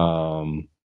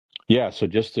 Yeah, so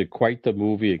just quite the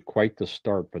movie and quite the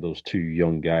start for those two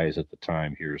young guys at the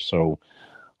time here. So,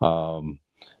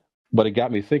 but it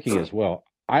got me thinking as well.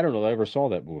 I don't know that I ever saw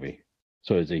that movie.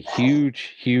 So it's a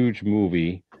huge, huge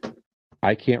movie.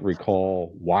 I can't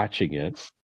recall watching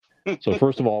it. So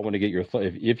first of all, I want to get your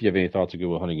if you have any thoughts of Good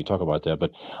Will Hunting, you talk about that.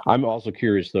 But I'm also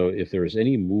curious though if there's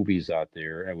any movies out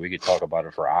there, and we could talk about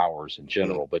it for hours in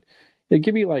general. But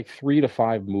give me like 3 to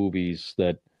 5 movies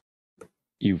that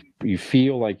you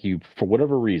feel like you, for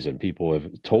whatever reason, people have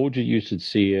told you you should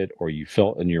see it, or you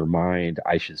felt in your mind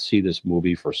I should see this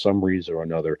movie for some reason or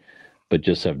another, but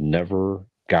just have never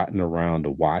gotten around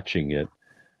to watching it.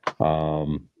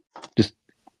 Just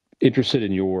interested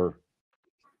in your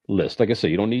list. Like I say,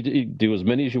 you don't need to do as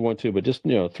many as you want to, but just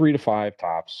 3 to 5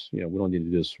 tops. We don't need to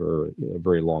do this for a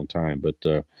very long time. But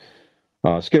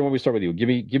Skinner, when we start with you, give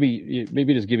me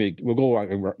maybe just give me. We'll go.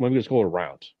 Let me just go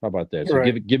around. How about that? So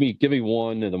right. give me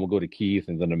one, and then we'll go to Keith,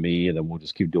 and then to me, and then we'll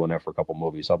just keep doing that for a couple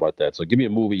movies. How about that? So give me a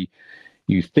movie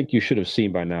you think you should have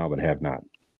seen by now but have not.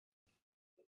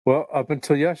 Well, up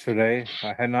until yesterday,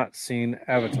 I had not seen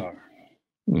Avatar.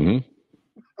 Mm-hmm.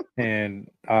 And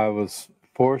I was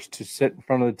forced to sit in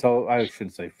front of the television. I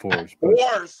shouldn't say forced.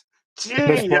 Forced.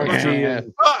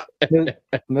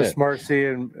 Miss Marcy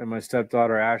and my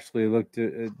stepdaughter Ashley looked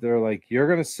at it. They're like, "You're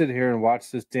going to sit here and watch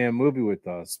this damn movie with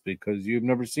us because you've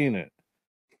never seen it."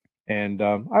 And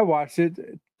I watched it.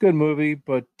 Good movie,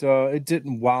 but it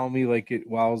didn't wow me like it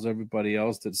wows everybody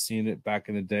else that's seen it back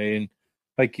in the day. And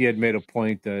like he had made a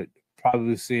point that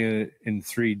probably seeing it in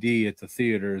 3D at the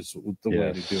theaters was the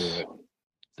way to do it.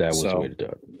 That was the way to do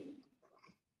it.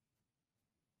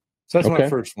 So that's my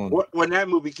first one. When that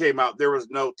movie came out, there was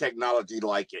no technology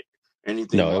like it.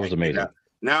 Anything? No, it was amazing.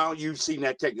 Now you've seen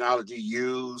that technology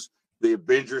used. The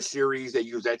Avengers series, they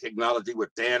use that technology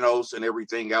with Thanos and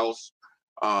everything else.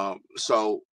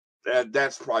 So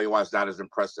that's probably why it's not as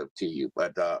impressive to you.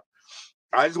 But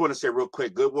I just want to say real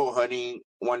quick, Good Will Hunting.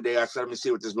 One day I said, let me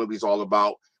see what this movie's all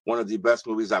about. One of the best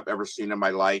movies I've ever seen in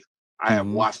my life. I have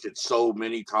watched it so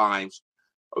many times.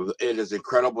 It is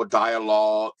incredible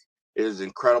dialogue. It is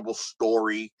incredible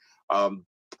story.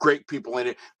 Great people in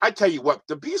it. I tell you what,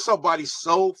 to be somebody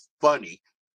so funny,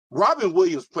 Robin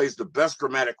Williams plays the best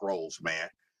dramatic roles, man.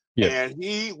 Yeah. And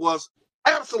he was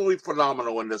absolutely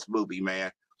phenomenal in this movie,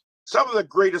 man. Some of the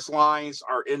greatest lines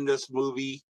are in this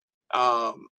movie.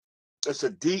 It's a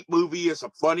deep movie. It's a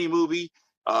funny movie.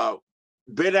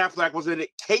 Ben Affleck was in it.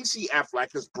 Casey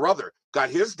Affleck, his brother, got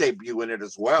his debut in it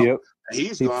as well. Yep. He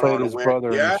played his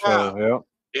brother in the show. Yep.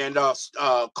 And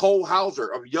Cole Hauser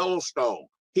of Yellowstone.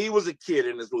 He was a kid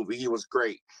in this movie. He was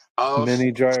great.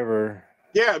 Minnie Driver.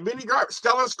 Yeah, Minnie Driver.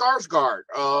 Stellan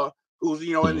Skarsgård, who's,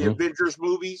 in the Avengers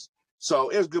movies. So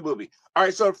it was a good movie. All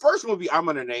right, so the first movie I'm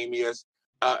going to name is,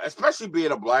 especially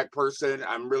being a Black person,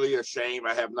 I'm really ashamed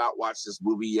I have not watched this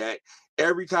movie yet.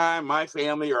 Every time my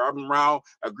family or I'm around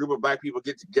a group of Black people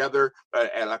get together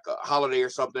at like a holiday or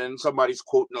something, somebody's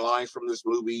quoting the lines from this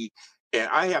movie, and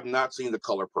I have not seen The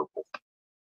Color Purple.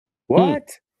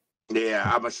 What? Yeah,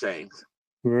 I'm ashamed.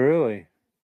 Really?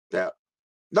 Yeah.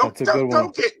 Don't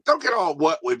get all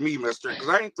what with me, mister, because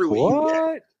I ain't through with you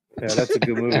yet. Yeah, that's a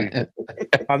good movie.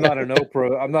 I'm not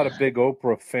a big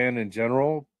Oprah fan in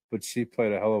general, but she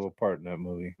played a hell of a part in that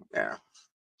movie. Yeah.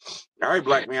 All right,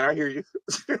 Black man, I hear you.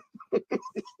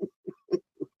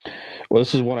 Well,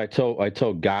 this is one I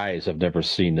tell guys I've never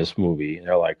seen this movie, and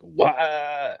they're like,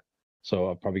 "What?" So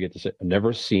I'll probably get to say I've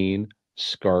never seen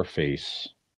Scarface.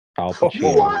 Al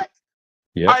Pacino. What?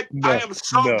 Yeah. I am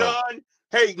so done.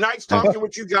 Hey, nice talking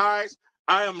with you guys.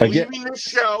 I am leaving this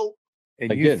show.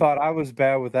 And you thought I was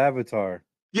bad with Avatar.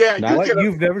 Yeah,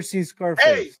 you've never seen Scarface.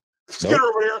 Hey, Skinner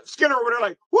over there,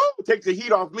 like, whoo, take the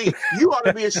heat off me. You ought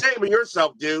to be ashamed of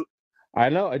yourself, dude. I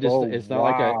know. It's not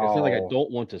like I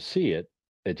don't want to see it.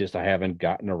 It's just I haven't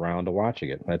gotten around to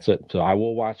watching it. That's it. So I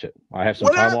will watch it. I have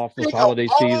some time off this holiday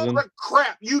season. All the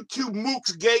crap you two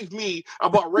mooks gave me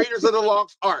about Raiders of the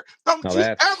Lost Ark. Don't you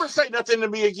ever say nothing to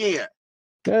me again.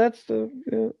 That's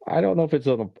I don't know if it's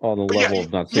on the level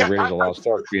of not seeing Raiders of the Lost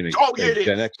Ark being a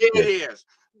GenX. It is.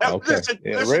 Okay. Listen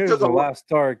Raiders of the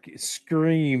Lost Ark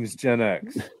screams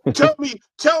GenX. Tell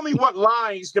me what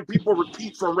lines that people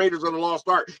repeat from Raiders of the Lost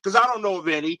Ark, because I don't know of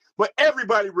any, but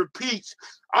everybody repeats.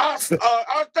 Hasta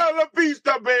la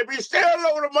vista, baby. Say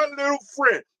hello to my little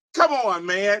friend. Come on,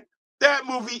 man. That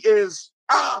movie is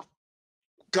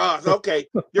God. Okay,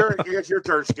 it's your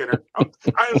turn, Skinner.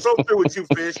 I am so through with you,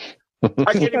 fish.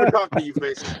 I can't even talk to you,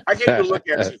 fish. I can't even look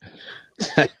at you.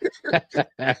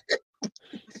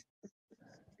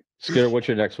 Skinner, what's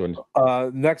your next one?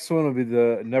 Next one will be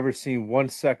never seen 1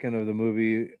 second of the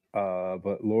movie,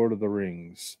 but Lord of the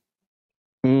Rings.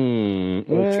 I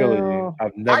trilogy.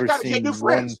 I've never seen new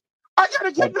friends. I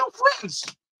gotta get new friends.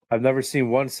 I've never seen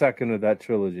 1 second of that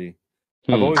trilogy.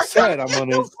 I've always said I'm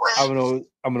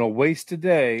gonna waste a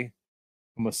day.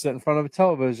 I'm gonna sit in front of a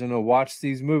television and watch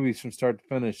these movies from start to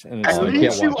finish. And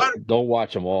it's don't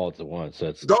watch them all at once.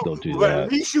 Don't do that. But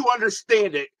at least you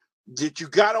understand it. That you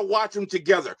gotta watch them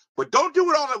together, but don't do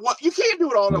it all at once. You can't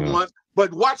do it all at once,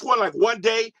 but watch one like one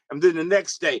day and then the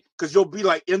next day, because you'll be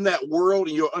like in that world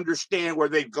and you'll understand where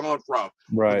they've gone from.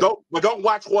 Right. But don't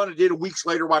watch one and then weeks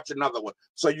later watch another one.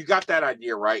 So you got that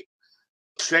idea right.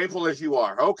 Shameful as you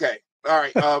are. Okay. All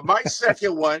right. My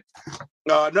second one,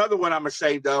 another one I'm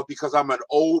ashamed of because I'm an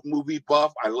old movie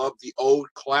buff. I love the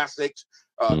old classics.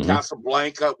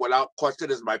 Casablanca, without question,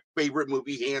 is my favorite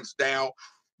movie, hands down.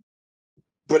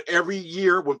 But every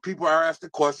year when people are asked the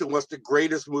question, what's the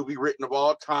greatest movie written of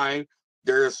all time?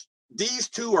 These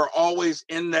two are always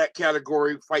in that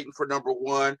category, fighting for number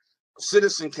one.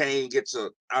 Citizen Kane gets an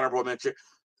honorable mention,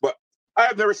 but I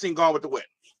have never seen Gone with the Wind.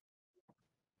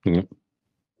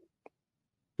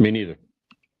 Mm-hmm. Me neither.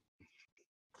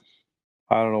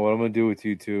 I don't know what I'm going to do with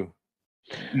you two.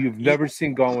 You've never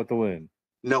seen Gone with the Wind.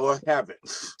 No, I haven't.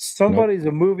 Somebody's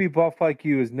a movie buff like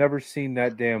you has never seen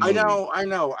that damn movie. I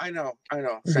know.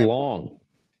 It's long.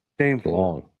 Shameful.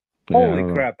 Long.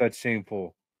 Holy crap, that's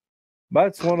shameful.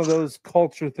 That's one of those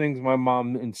culture things my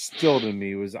mom instilled in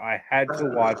me was I had to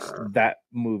watch that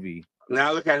movie.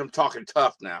 Now look at him talking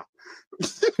tough now.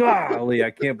 Golly,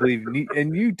 I can't believe,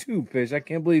 and you too, Fish. I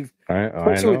can't believe,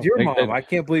 especially with your mom, I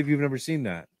can't believe you've never seen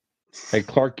that. Hey,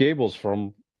 Clark Gable's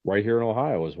from right here in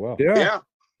Ohio as well. Yeah.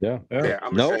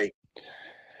 I'm saying.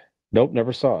 Nope,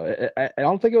 never saw it. I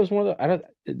don't think it was one of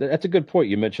the. That's a good point.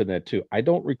 You mentioned that too. I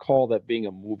don't recall that being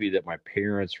a movie that my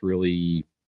parents really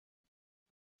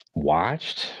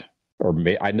watched,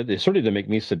 I know they certainly didn't make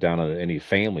me sit down on any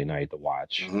family night to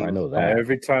watch. I know that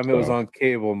every time it was on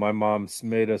cable, my mom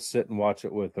made us sit and watch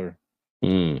it with her.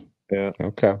 Yeah.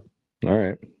 Okay. All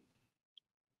right.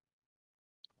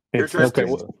 Okay.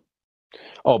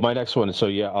 Oh, my next one. So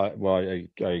yeah, I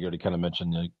already kind of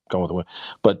mentioned Going with the Wind,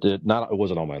 but it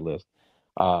wasn't on my list.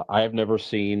 I have never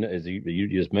seen, as you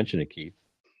just mentioned it, Keith,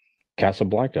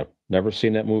 Casablanca. Never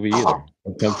seen that movie either.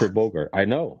 Humphrey Bogart. I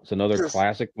know it's another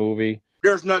classic movie.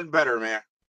 There's nothing better, man.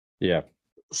 Yeah.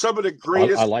 Some of the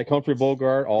greatest. I like Humphrey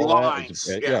Bogart. All lines.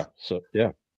 That. Yeah. So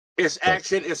yeah. It's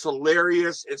action. It's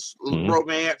hilarious. It's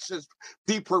romance. It's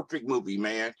the perfect movie,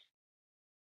 man.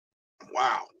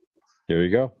 Wow. Here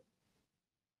you go.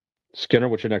 Skinner,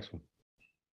 what's your next one?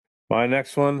 My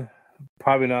next one,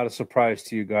 probably not a surprise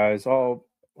to you guys.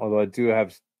 Although I do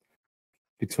have,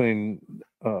 between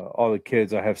all the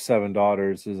kids, I have 7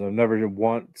 daughters. Is I've never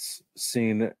once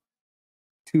seen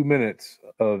 2 minutes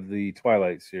of the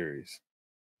Twilight series.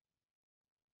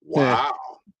 Wow.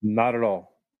 Not at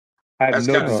all. I have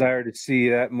no desire to see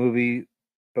that movie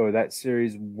or that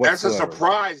series whatsoever. That's a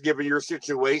surprise given your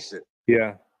situation.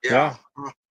 Yeah.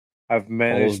 I've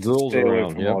managed to stay away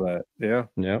from all that. Yeah.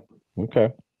 Yeah.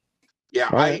 Okay.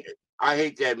 Yeah, right. I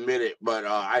hate to admit it, but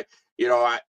I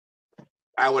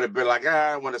would have been like,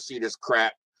 I want to see this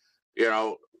crap,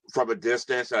 from a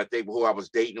distance. I think who I was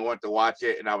dating wanted to watch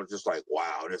it, and I was just like,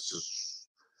 wow, this is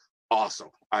awesome.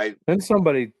 Then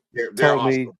somebody told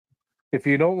me, if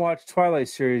you don't watch Twilight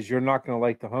series, you're not going to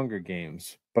like the Hunger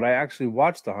Games. But I actually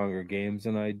watched the Hunger Games,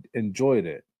 and I enjoyed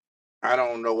it. I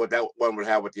don't know what that one would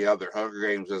have with the other. Hunger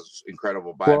Games is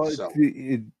incredible by itself. I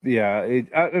mean,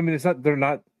 it's not. They're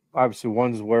not obviously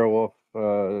one's werewolf,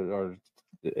 but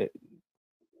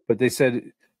they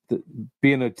said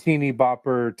being a teeny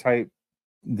bopper type,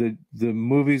 the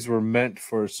movies were meant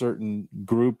for a certain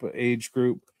age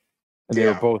group, and they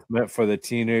were both meant for the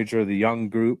teenager, the young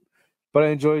group. But I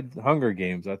enjoyed Hunger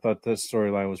Games. I thought this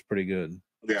storyline was pretty good.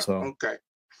 Yeah. So, okay.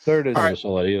 There it is. I never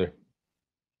saw that either.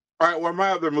 All right, well, my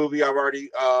other movie, I've already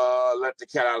let the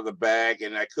cat out of the bag,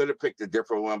 and I could have picked a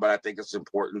different one, but I think it's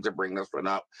important to bring this one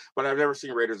up. But I've never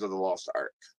seen Raiders of the Lost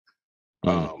Ark.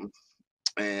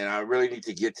 And I really need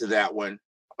to get to that one.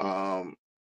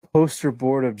 Poster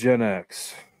board of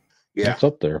GenX. Yeah. It's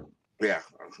up there. Yeah,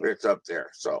 it's up there.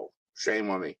 So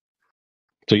shame on me.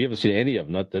 So you haven't seen any of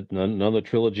them? None of the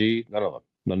trilogy? None of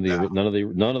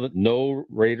them? No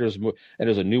Raiders. And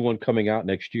there's a new one coming out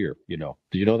next year. Do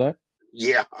you know that?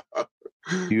 Yeah.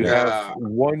 You have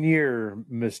 1 year,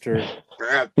 mister.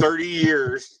 I have 30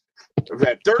 years. I've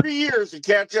had 30 years to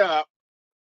catch up.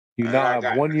 You now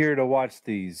have 1 year to watch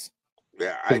these.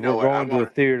 Yeah, I know. We're going to a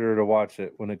theater to watch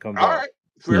it when it comes out. All right.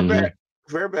 Fair bet.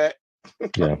 Fair bet.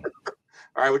 Yeah.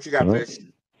 All right, what you got, Fish?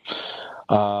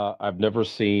 I've never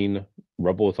seen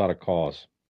Rebel Without a Cause.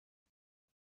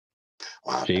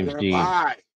 Wow, James Dean.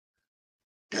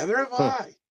 Neither have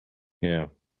I. Yeah.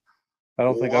 I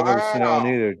don't think I've ever seen that one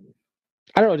either.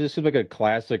 I don't know. It just seems like a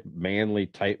classic manly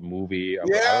type movie. I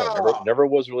don't know. Yeah. Never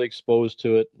was really exposed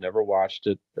to it. Never watched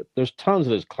it. There's tons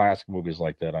of those classic movies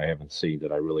like that I haven't seen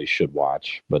that I really should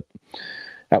watch. But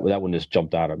that one just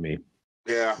jumped out at me.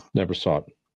 Yeah. Never saw it.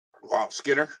 Wow,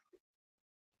 Skinner.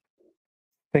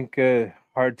 I think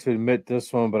hard to admit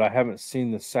this one, but I haven't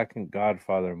seen the second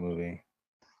Godfather movie.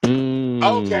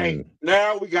 Okay,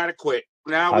 now we gotta quit.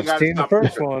 Now we gotta seen stop the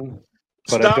first one,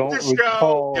 but stop I don't the show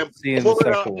recall and seeing pull the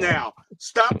it up second one. now.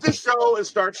 Stop the show and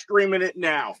start streaming it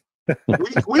now. we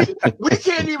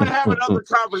can't even have another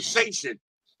conversation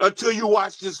until you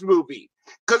watch this movie.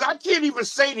 Because I can't even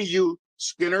say to you,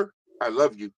 Skinner, I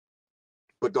love you,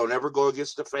 but don't ever go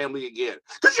against the family again.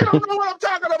 Because you don't know what I'm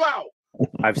talking about.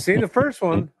 I've seen the first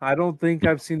one. I don't think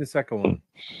I've seen the second one.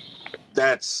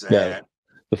 That's sad. Yeah.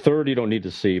 The third you don't need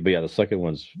to see, but yeah, the second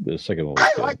one.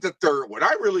 I like the third one.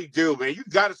 I really do, man. You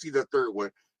got to see the third one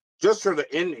just for the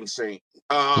ending scene.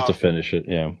 Just to finish it,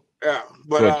 yeah. Yeah,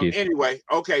 but anyway,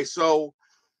 okay. So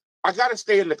I got to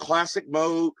stay in the classic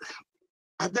mode.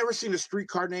 I've never seen A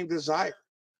Streetcar Named Desire.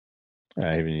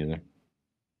 I haven't either.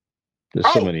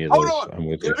 There's so many of those. Hold on.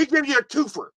 Let me give you a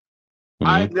twofer.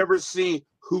 I've never seen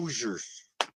Hoosiers.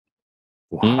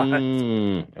 What?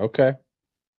 Okay.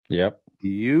 Yep.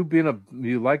 You're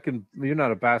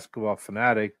not a basketball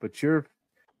fanatic, but you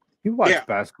watch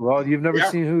basketball. You've never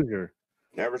seen Hoosier.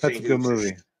 Never That's seen a good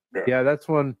Hoosiers. movie. Yeah, that's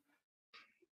one.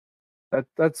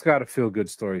 That's got a feel good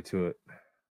story to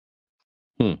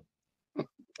it.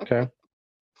 Okay.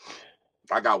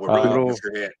 I got one really off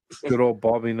your head. Good old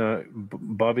Bobby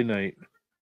Knight.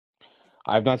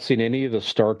 I've not seen any of the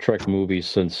Star Trek movies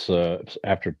since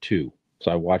after 2.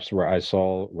 So I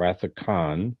saw Wrath of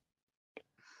Khan.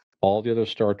 All the other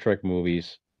Star Trek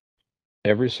movies,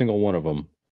 every single one of them,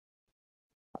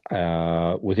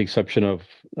 with the exception of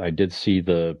I did see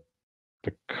the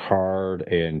Picard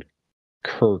and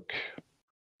Kirk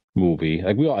movie.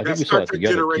 I think we saw that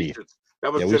together.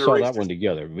 That was we saw that one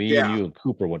together. Me and you and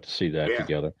Cooper went to see that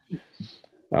together.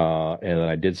 And then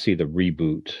I did see the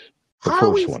reboot, the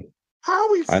first one. How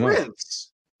are we friends?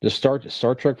 Just Star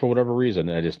Trek for whatever reason.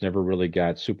 I just never really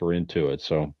got super into it.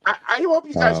 So I hope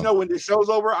you guys know when this show's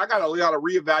over, I got a lot of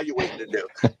reevaluating to do.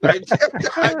 I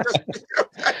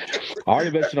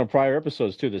already mentioned on prior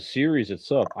episodes too. The series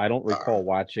itself, I don't recall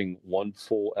watching one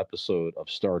full episode of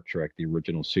Star Trek, the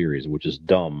original series, which is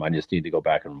dumb. I just need to go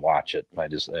back and watch it.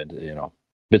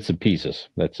 Bits and pieces.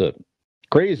 That's it.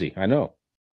 Crazy, I know,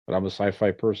 but I'm a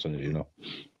sci-fi person, as you know.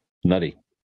 Nutty.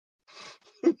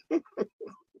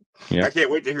 Yep. I can't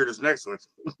wait to hear this next one.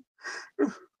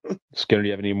 Skinner, do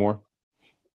you have any more?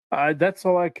 That's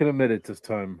all I can admit at this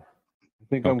time. I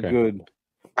think I'm good.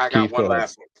 I got one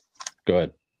last one. Go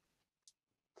ahead.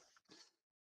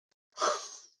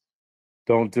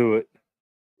 Don't do it.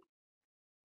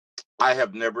 I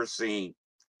have never seen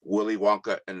Willy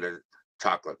Wonka and the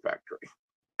Chocolate Factory.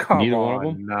 Neither one of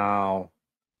them? No.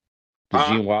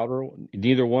 Gene Wilder?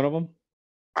 Neither one of them?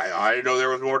 I didn't know there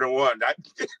was more than one.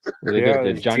 Johnny Depp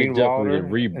and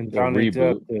Johnny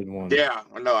Depp did one. Yeah,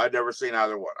 no, I've never seen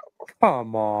either one of them.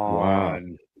 Come on.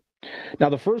 Wow. Now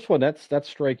the first one, that's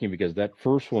striking because that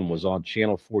first one was on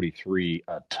Channel 43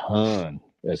 a ton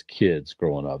as kids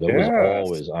growing up. It was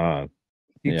always on.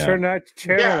 You turn that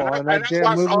channel on, that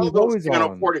damn movie was always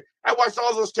on. I watched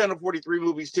all those Channel 43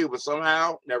 movies too, but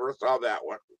somehow never saw that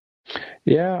one.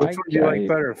 Yeah. Which one do you like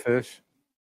better, Fish?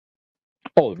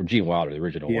 Oh, Gene Wilder, the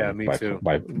original one. Yeah, me too.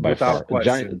 By far.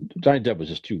 Johnny Depp was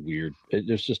just too weird.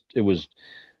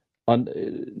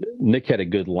 Nick had a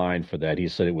good line for that. He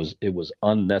said it was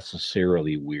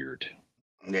unnecessarily weird.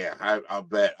 Yeah, I'll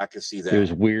bet I can see that. It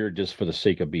was weird just for the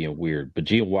sake of being weird. But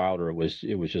Gene Wilder, it was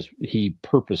just, he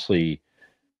purposely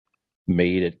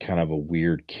made it kind of a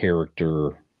weird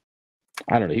character.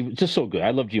 I don't know. He was just so good.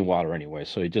 I love Gene Wilder anyway,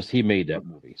 so he made that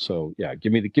movie. So yeah,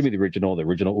 give me the original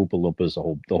Oompa Loompas,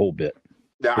 the whole bit.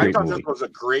 Yeah, I thought this was a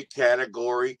great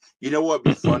category. You know what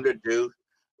would be fun to do?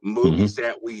 Movies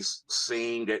that we've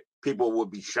seen that people would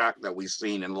be shocked that we've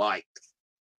seen and liked.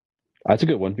 That's a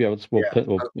good one. Yeah,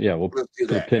 we'll put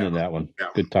a pin in that one. Yeah.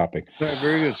 Good topic. Yeah,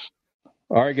 very good.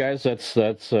 All right, guys, that's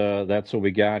what we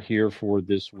got here for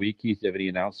this week. Do you have any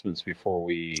announcements before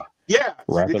we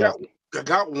wrap it up? I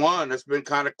got one. It's been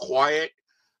kind of quiet.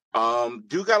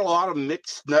 Do got a lot of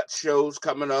mixed nut shows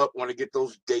coming up. Want to get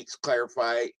those dates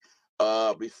clarified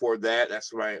before that.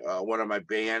 That's my one of my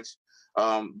bands.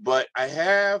 But I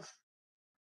have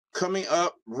coming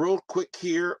up real quick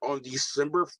here on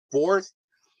December 4th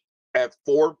at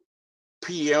 4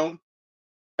 p.m.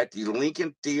 at the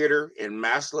Lincoln Theater in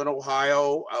Massillon,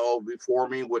 Ohio. I will be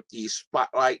performing with the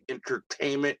Spotlight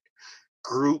Entertainment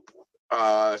group.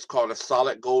 It's called A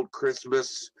Solid Gold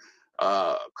Christmas.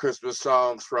 Christmas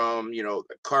songs from, the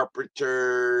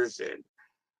Carpenters, and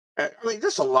I mean,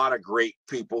 just a lot of great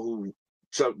people who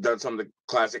done some of the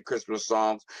classic Christmas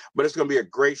songs. But it's going to be a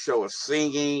great show of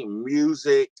singing,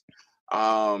 music.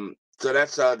 So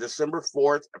that's December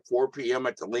 4th at 4 p.m.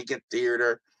 at the Lincoln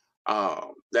Theater.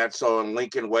 That's on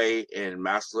Lincoln Way in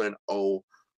Massillon,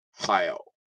 Ohio.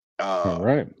 All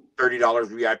right. $30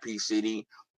 VIP seating,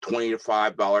 $20 to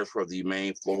 $5 for the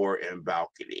main floor and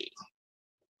balcony.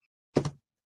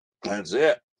 That's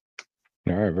it.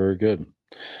 All right, very good.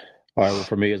 All right, well,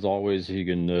 for me, as always, you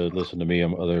can listen to me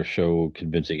on my other show,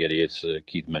 Convincing Idiots.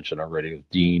 Keith mentioned already, with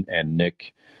Dean and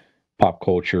Nick, pop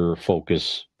culture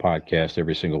focus podcast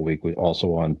every single week. We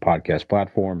also on podcast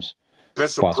platforms.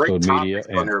 There's some great topics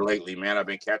on there lately, man. I've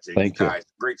been catching you guys.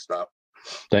 Great stuff.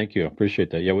 Thank you. Appreciate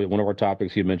that. Yeah, one of our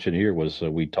topics you mentioned here was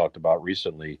we talked about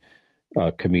recently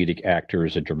comedic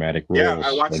actors and dramatic roles. Yeah,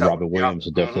 I watched and that. Robin Williams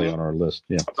is definitely on our list.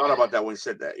 Yeah, I thought about that when you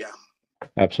said that. Yeah,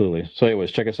 absolutely. So,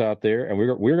 anyways, check us out there, and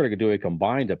we're going to do a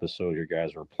combined episode. You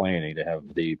guys are planning to have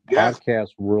the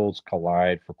podcast worlds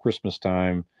collide for Christmas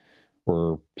time.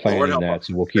 We're planning that,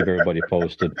 so we'll keep everybody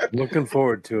posted. Looking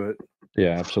forward to it.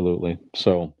 Yeah, absolutely.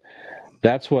 So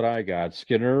that's what I got.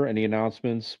 Skinner, any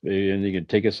announcements? And you can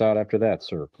take us out after that,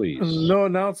 sir, please. No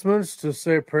announcements. Just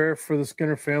say a prayer for the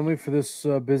Skinner family for this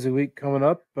busy week coming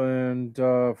up, and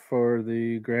for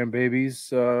the grandbabies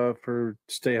for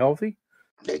stay healthy.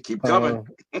 They keep coming.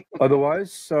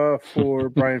 Otherwise, for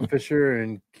Brian Fisher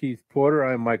and Keith Porter,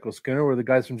 I'm Michael Skinner. We're the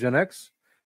guys from GenX.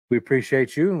 We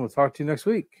appreciate you, and we'll talk to you next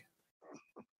week.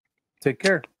 Take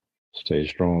care. Stay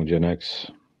strong,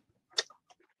 GenX.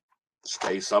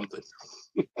 Stay something.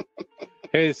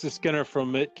 Hey, this is Skinner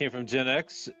came from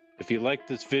GenX. If you like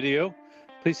this video,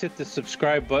 please hit the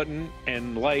subscribe button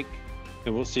and like,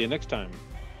 and we'll see you next time.